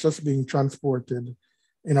trash that's being transported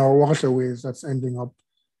in our waterways that's ending up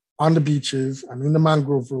on the beaches and in the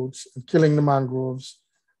mangrove roots and killing the mangroves,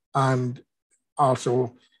 and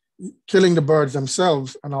also killing the birds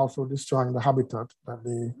themselves, and also destroying the habitat that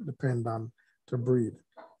they depend on to breed.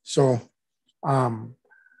 So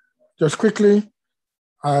just quickly,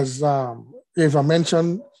 as Eva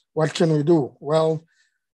mentioned, what can we do? Well,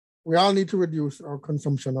 we all need to reduce our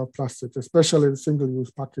consumption of plastic, especially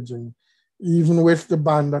single-use packaging. Even with the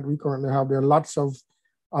ban that we currently have, there are lots of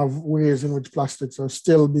ways in which plastics are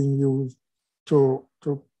still being used to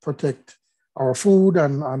protect our food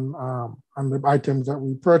and the items that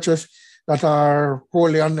we purchase that are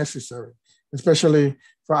wholly unnecessary, especially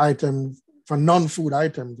for non-food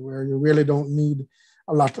items where you really don't need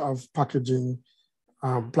a lot of packaging,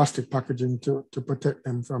 plastic packaging to protect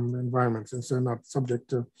them from the environment, since they're not subject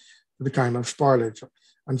to the kind of spoilage.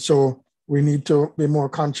 And so we need to be more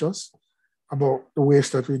conscious about the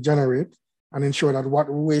waste that we generate and ensure that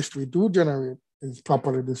what waste we do generate is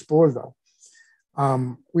properly disposed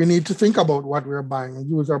of. We need to think about what we're buying and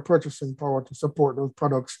use our purchasing power to support those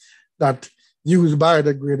products that use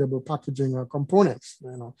biodegradable packaging or components.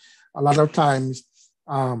 You know, a lot of times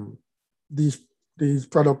these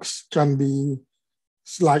products can be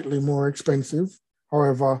slightly more expensive.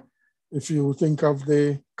 However, if you think of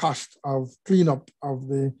the cost of cleanup of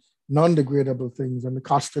the non-degradable things and the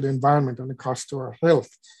cost to the environment and the cost to our health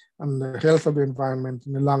and the health of the environment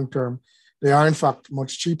in the long term, they are in fact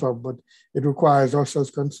much cheaper, but it requires us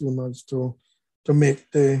as consumers to make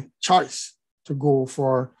the choice to go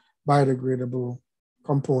for biodegradable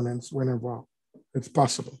components whenever it's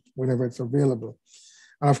possible, whenever it's available.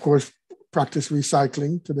 And of course, practice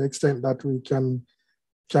recycling to the extent that we can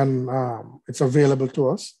it's available to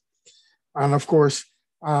us. And of course,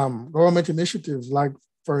 government initiatives like,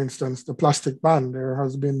 for instance, the plastic ban, there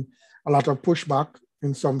has been a lot of pushback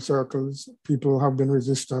in some circles. People have been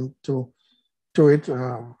resistant to it.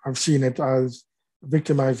 I've seen it as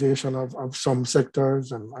victimization of some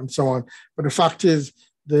sectors and so on. But the fact is,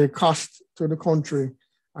 the cost to the country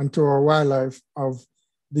and to our wildlife of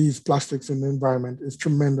these plastics in the environment is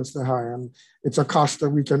tremendously high, and it's a cost that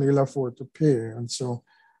we can ill afford to pay. And so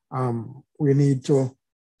we need to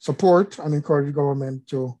support and encourage government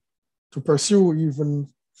to pursue even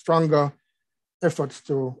stronger efforts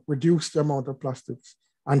to reduce the amount of plastics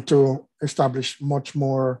and to establish much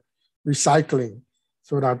more recycling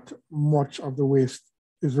so that much of the waste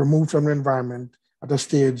is removed from the environment at a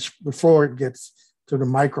stage before it gets to the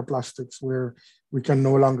microplastics where we can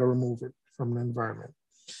no longer remove it from the environment.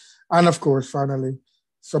 And of course, finally,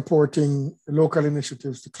 supporting local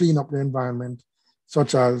initiatives to clean up the environment,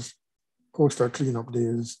 such as coastal cleanup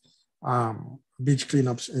days, beach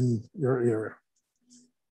cleanups in your area.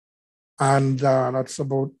 And that's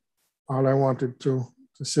about all I wanted to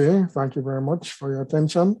say. Thank you very much for your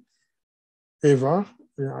attention. Eva,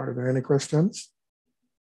 are there any questions?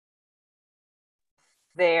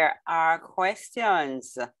 There are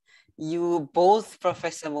questions. You both,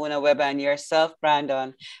 Professor Mona Webber and yourself,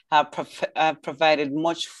 Brandon, have provided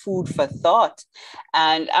much food for thought.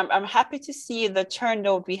 And I'm happy to see the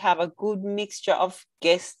turnout. We have a good mixture of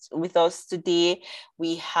guests with us today.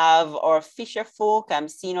 We have our fisher folk. I'm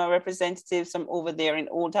seeing our representatives from over there in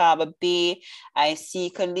Old Harbor Bay. I see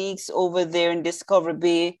colleagues over there in Discovery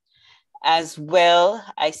Bay as well.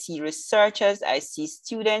 I see researchers, I see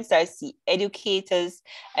students, I see educators,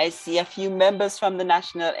 I see a few members from the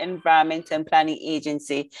National Environment and Planning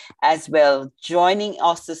Agency as well joining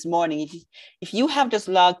us this morning. If you have just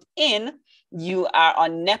logged in, you are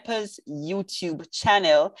on NEPA's YouTube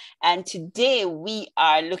channel, and today we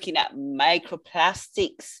are looking at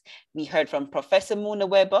microplastics. We heard from Professor Mona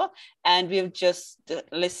Webber, and we've just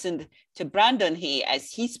listened to Brandon here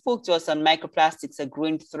as he spoke to us on microplastics, a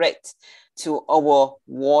growing threat to our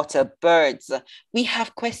water birds. We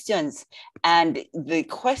have questions, and the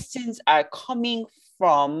questions are coming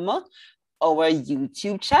from our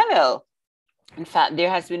YouTube channel. In fact, there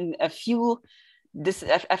has been a few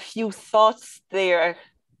thoughts there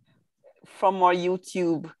from our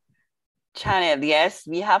YouTube channel. Yes,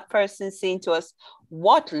 we have persons saying to us,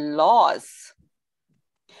 what laws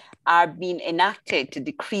are being enacted to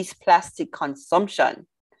decrease plastic consumption?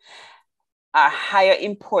 Are higher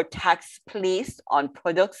import tax placed on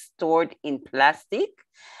products stored in plastic?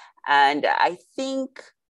 And I think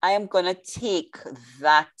I am going to take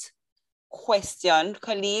that question,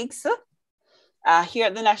 colleagues. Here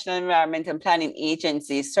at the National Environment and Planning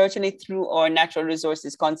Agency, certainly through our Natural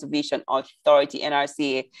Resources Conservation Authority,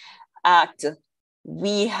 NRCA Act,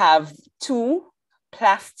 we have 2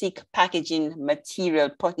 plastic packaging material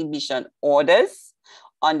prohibition orders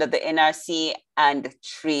under the NRCA and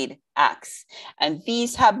Trade Acts. And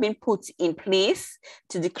these have been put in place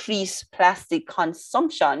to decrease plastic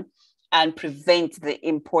consumption and prevent the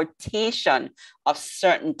importation of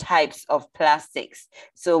certain types of plastics.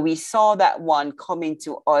 So we saw that one coming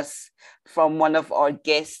to us from one of our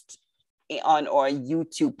guests on our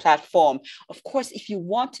YouTube platform. Of course, if you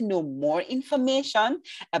want to know more information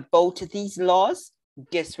about these laws,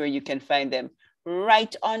 guess where you can find them?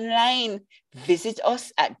 Right online. Visit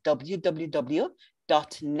us at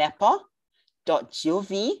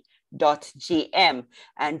www.nepa.gov.jm,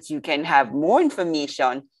 and you can have more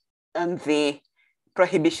information on the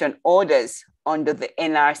prohibition orders under the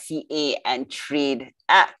NRCA and Trade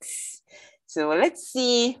Acts. So let's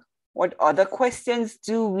see, what other questions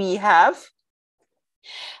do we have?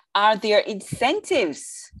 Are there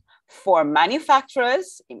incentives for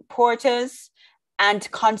manufacturers, importers, and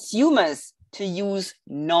consumers to use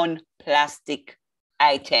non-plastic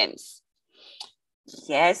items?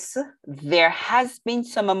 Yes, there has been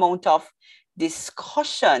some amount of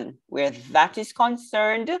discussion where that is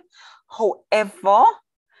concerned. However,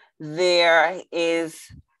 there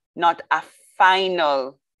is not a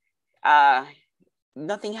final,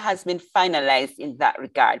 nothing has been finalized in that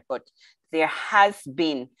regard, but there has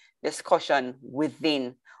been discussion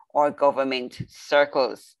within our government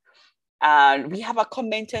circles. We have a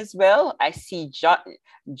comment as well. I see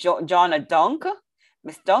John Dunk.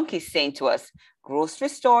 Miss Dunk is saying to us, grocery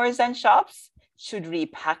stores and shops should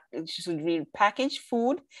repackage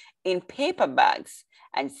food in paper bags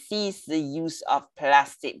and cease the use of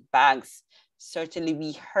plastic bags. Certainly,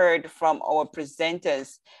 we heard from our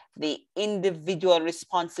presenters the individual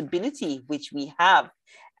responsibility which we have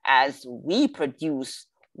as we produce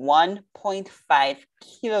 1.5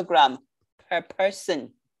 kilogram per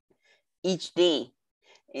person each day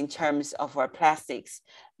in terms of our plastics.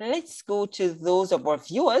 Let's go to those of our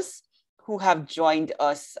viewers who have joined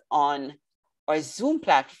us on our Zoom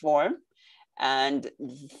platform, and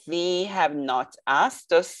they have not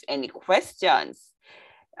asked us any questions.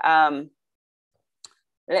 Let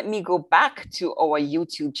me go back to our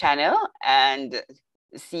YouTube channel and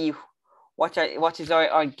see what is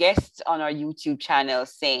our guests on our YouTube channel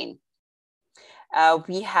saying.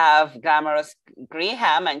 We have Glamorous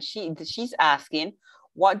Graham, and she's asking,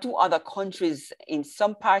 what do other countries in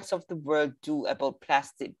some parts of the world do about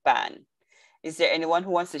plastic ban? Is there anyone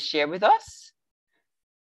who wants to share with us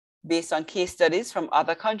based on case studies from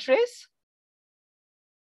other countries?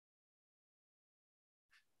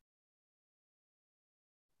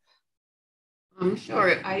 I'm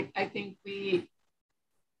sure. I think we're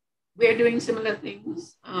doing similar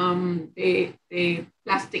things. The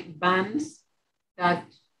plastic bans that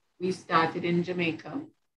we started in Jamaica.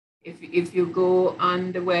 If you go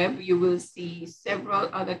on the web, you will see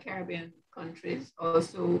several other Caribbean countries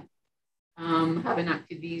also have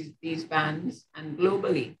enacted these bans, and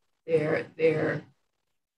globally there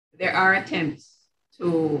are attempts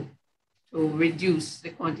to to reduce the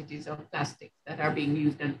quantities of plastics that are being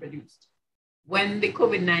used and produced. When the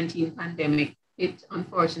COVID-19 pandemic hit,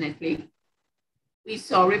 unfortunately, we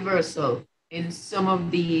saw reversal in some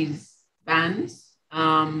of these bans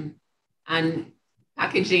and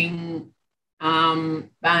packaging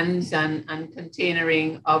bans and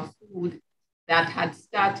containering of food that had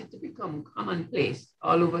started to become commonplace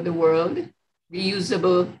all over the world.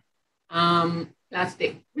 Reusable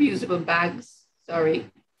reusable bags,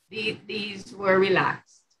 these were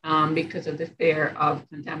relaxed because of the fear of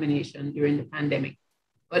contamination during the pandemic.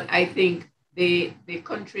 But I think the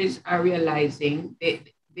countries are realizing,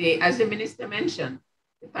 as the minister mentioned,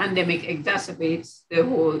 the pandemic exacerbates the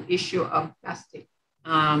whole issue of plastic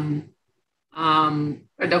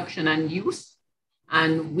production and use.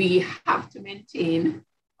 And we have to maintain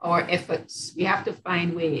our efforts. We have to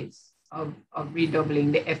find ways of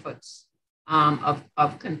redoubling the efforts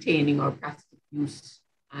of containing our plastic use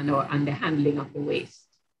and the handling of the waste.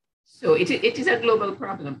 So it is a global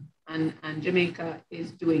problem, and Jamaica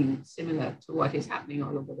is doing similar to what is happening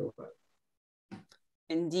all over the world.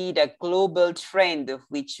 Indeed, a global trend of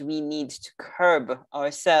which we need to curb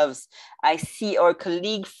ourselves. I see our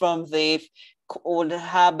colleague from the Old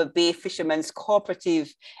Harbour Bay Fishermen's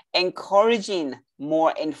Cooperative encouraging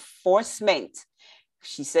more enforcement.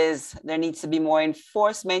 She says there needs to be more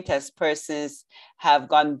enforcement as persons have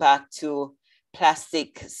gone back to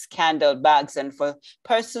plastic scandal bags. And for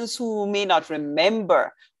persons who may not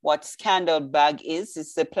remember what scandal bag is,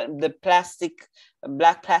 it's the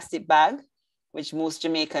black plastic bag, which most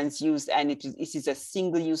Jamaicans use, and it is a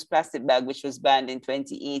single-use plastic bag, which was banned in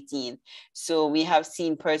 2018. So we have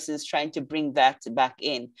seen persons trying to bring that back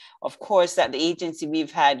in. Of course, at the agency,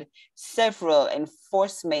 we've had several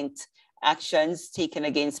enforcement actions taken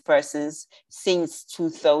against persons since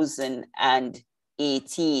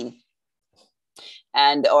 2018.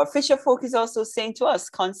 And our fisher folk is also saying to us,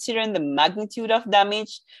 considering the magnitude of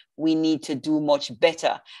damage, we need to do much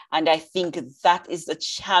better. And I think that is the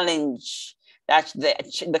challenge, that's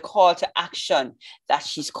the call to action that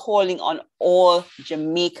she's calling on all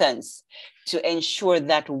Jamaicans to ensure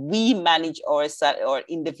that we manage our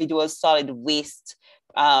individual solid waste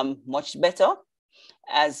much better,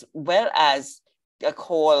 as well as a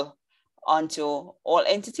call onto all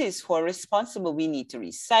entities who are responsible. We need to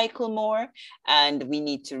recycle more, and we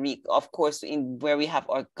need to, of course, in where we have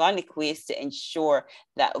organic waste, to ensure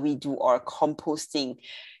that we do our composting.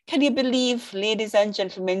 Can you believe, ladies and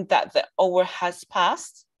gentlemen, that the hour has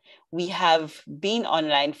passed? We have been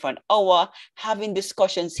online for an hour having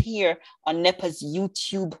discussions here on NEPA's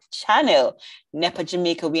YouTube channel, NEPA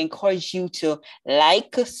Jamaica. We encourage you to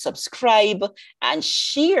like, subscribe, and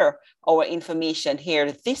share our information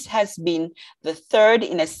here. This has been the third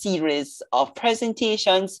in a series of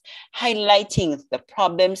presentations highlighting the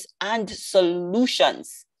problems and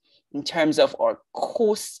solutions in terms of our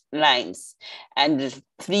coastlines. And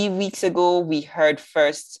 3 weeks ago, we heard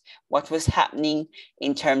first what was happening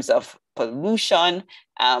in terms of pollution,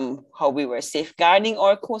 how we were safeguarding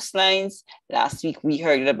our coastlines. Last week, we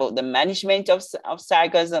heard about the management of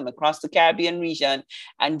sargassum across the Caribbean region.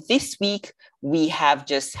 And this week, we have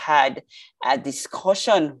just had a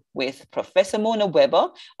discussion with Professor Mona Weber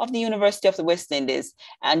of the University of the West Indies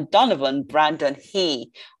and Donovan Brandon Hay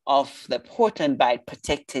of the Portland Bight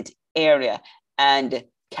Protected Area and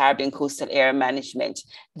Caribbean Coastal Area Management.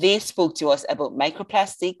 They spoke to us about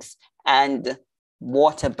microplastics and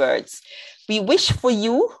waterbirds. We wish for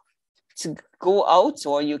you to go out,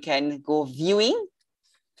 or you can go viewing.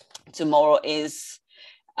 Tomorrow is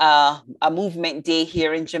a movement day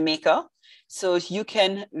here in Jamaica. So you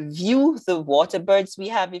can view the waterbirds we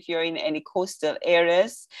have if you're in any coastal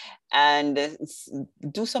areas, and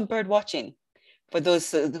do some bird watching. For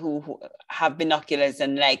those who have binoculars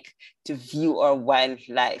and like to view our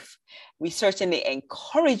wildlife. We certainly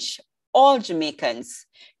encourage all Jamaicans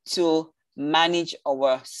to manage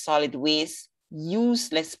our solid waste,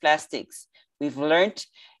 use less plastics. We've learned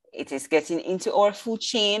it is getting into our food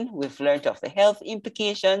chain. We've learned of the health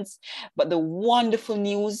implications, but the wonderful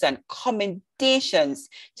news and commendations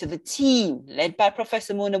to the team led by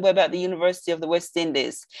Professor Mona Webb at the University of the West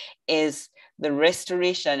Indies is the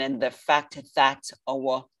restoration and the fact that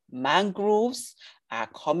our mangroves are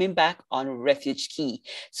coming back on Refuge Key.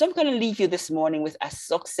 So I'm going to leave you this morning with a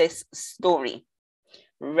success story.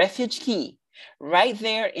 Refuge Key, right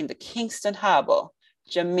there in the Kingston Harbor,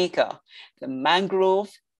 Jamaica. The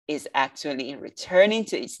mangrove is actually returning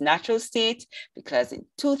to its natural state because in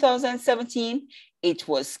 2017, it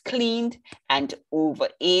was cleaned and over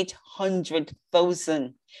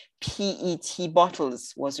 800,000 PET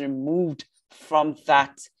bottles was removed from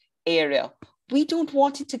that area. we don't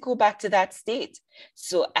want it to go back to that state.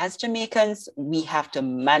 So as Jamaicans, we have to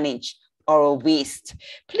manage our waste.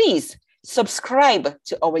 Please subscribe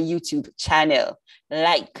to our YouTube channel,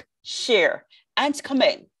 like, share, and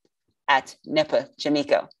comment at NEPA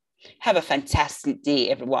Jamaica. Have a fantastic day,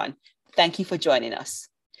 everyone. Thank you for joining us.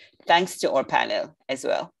 Thanks to our panel as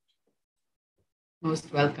well.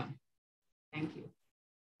 Most welcome. Thank you.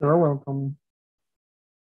 You're welcome.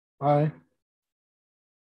 Bye.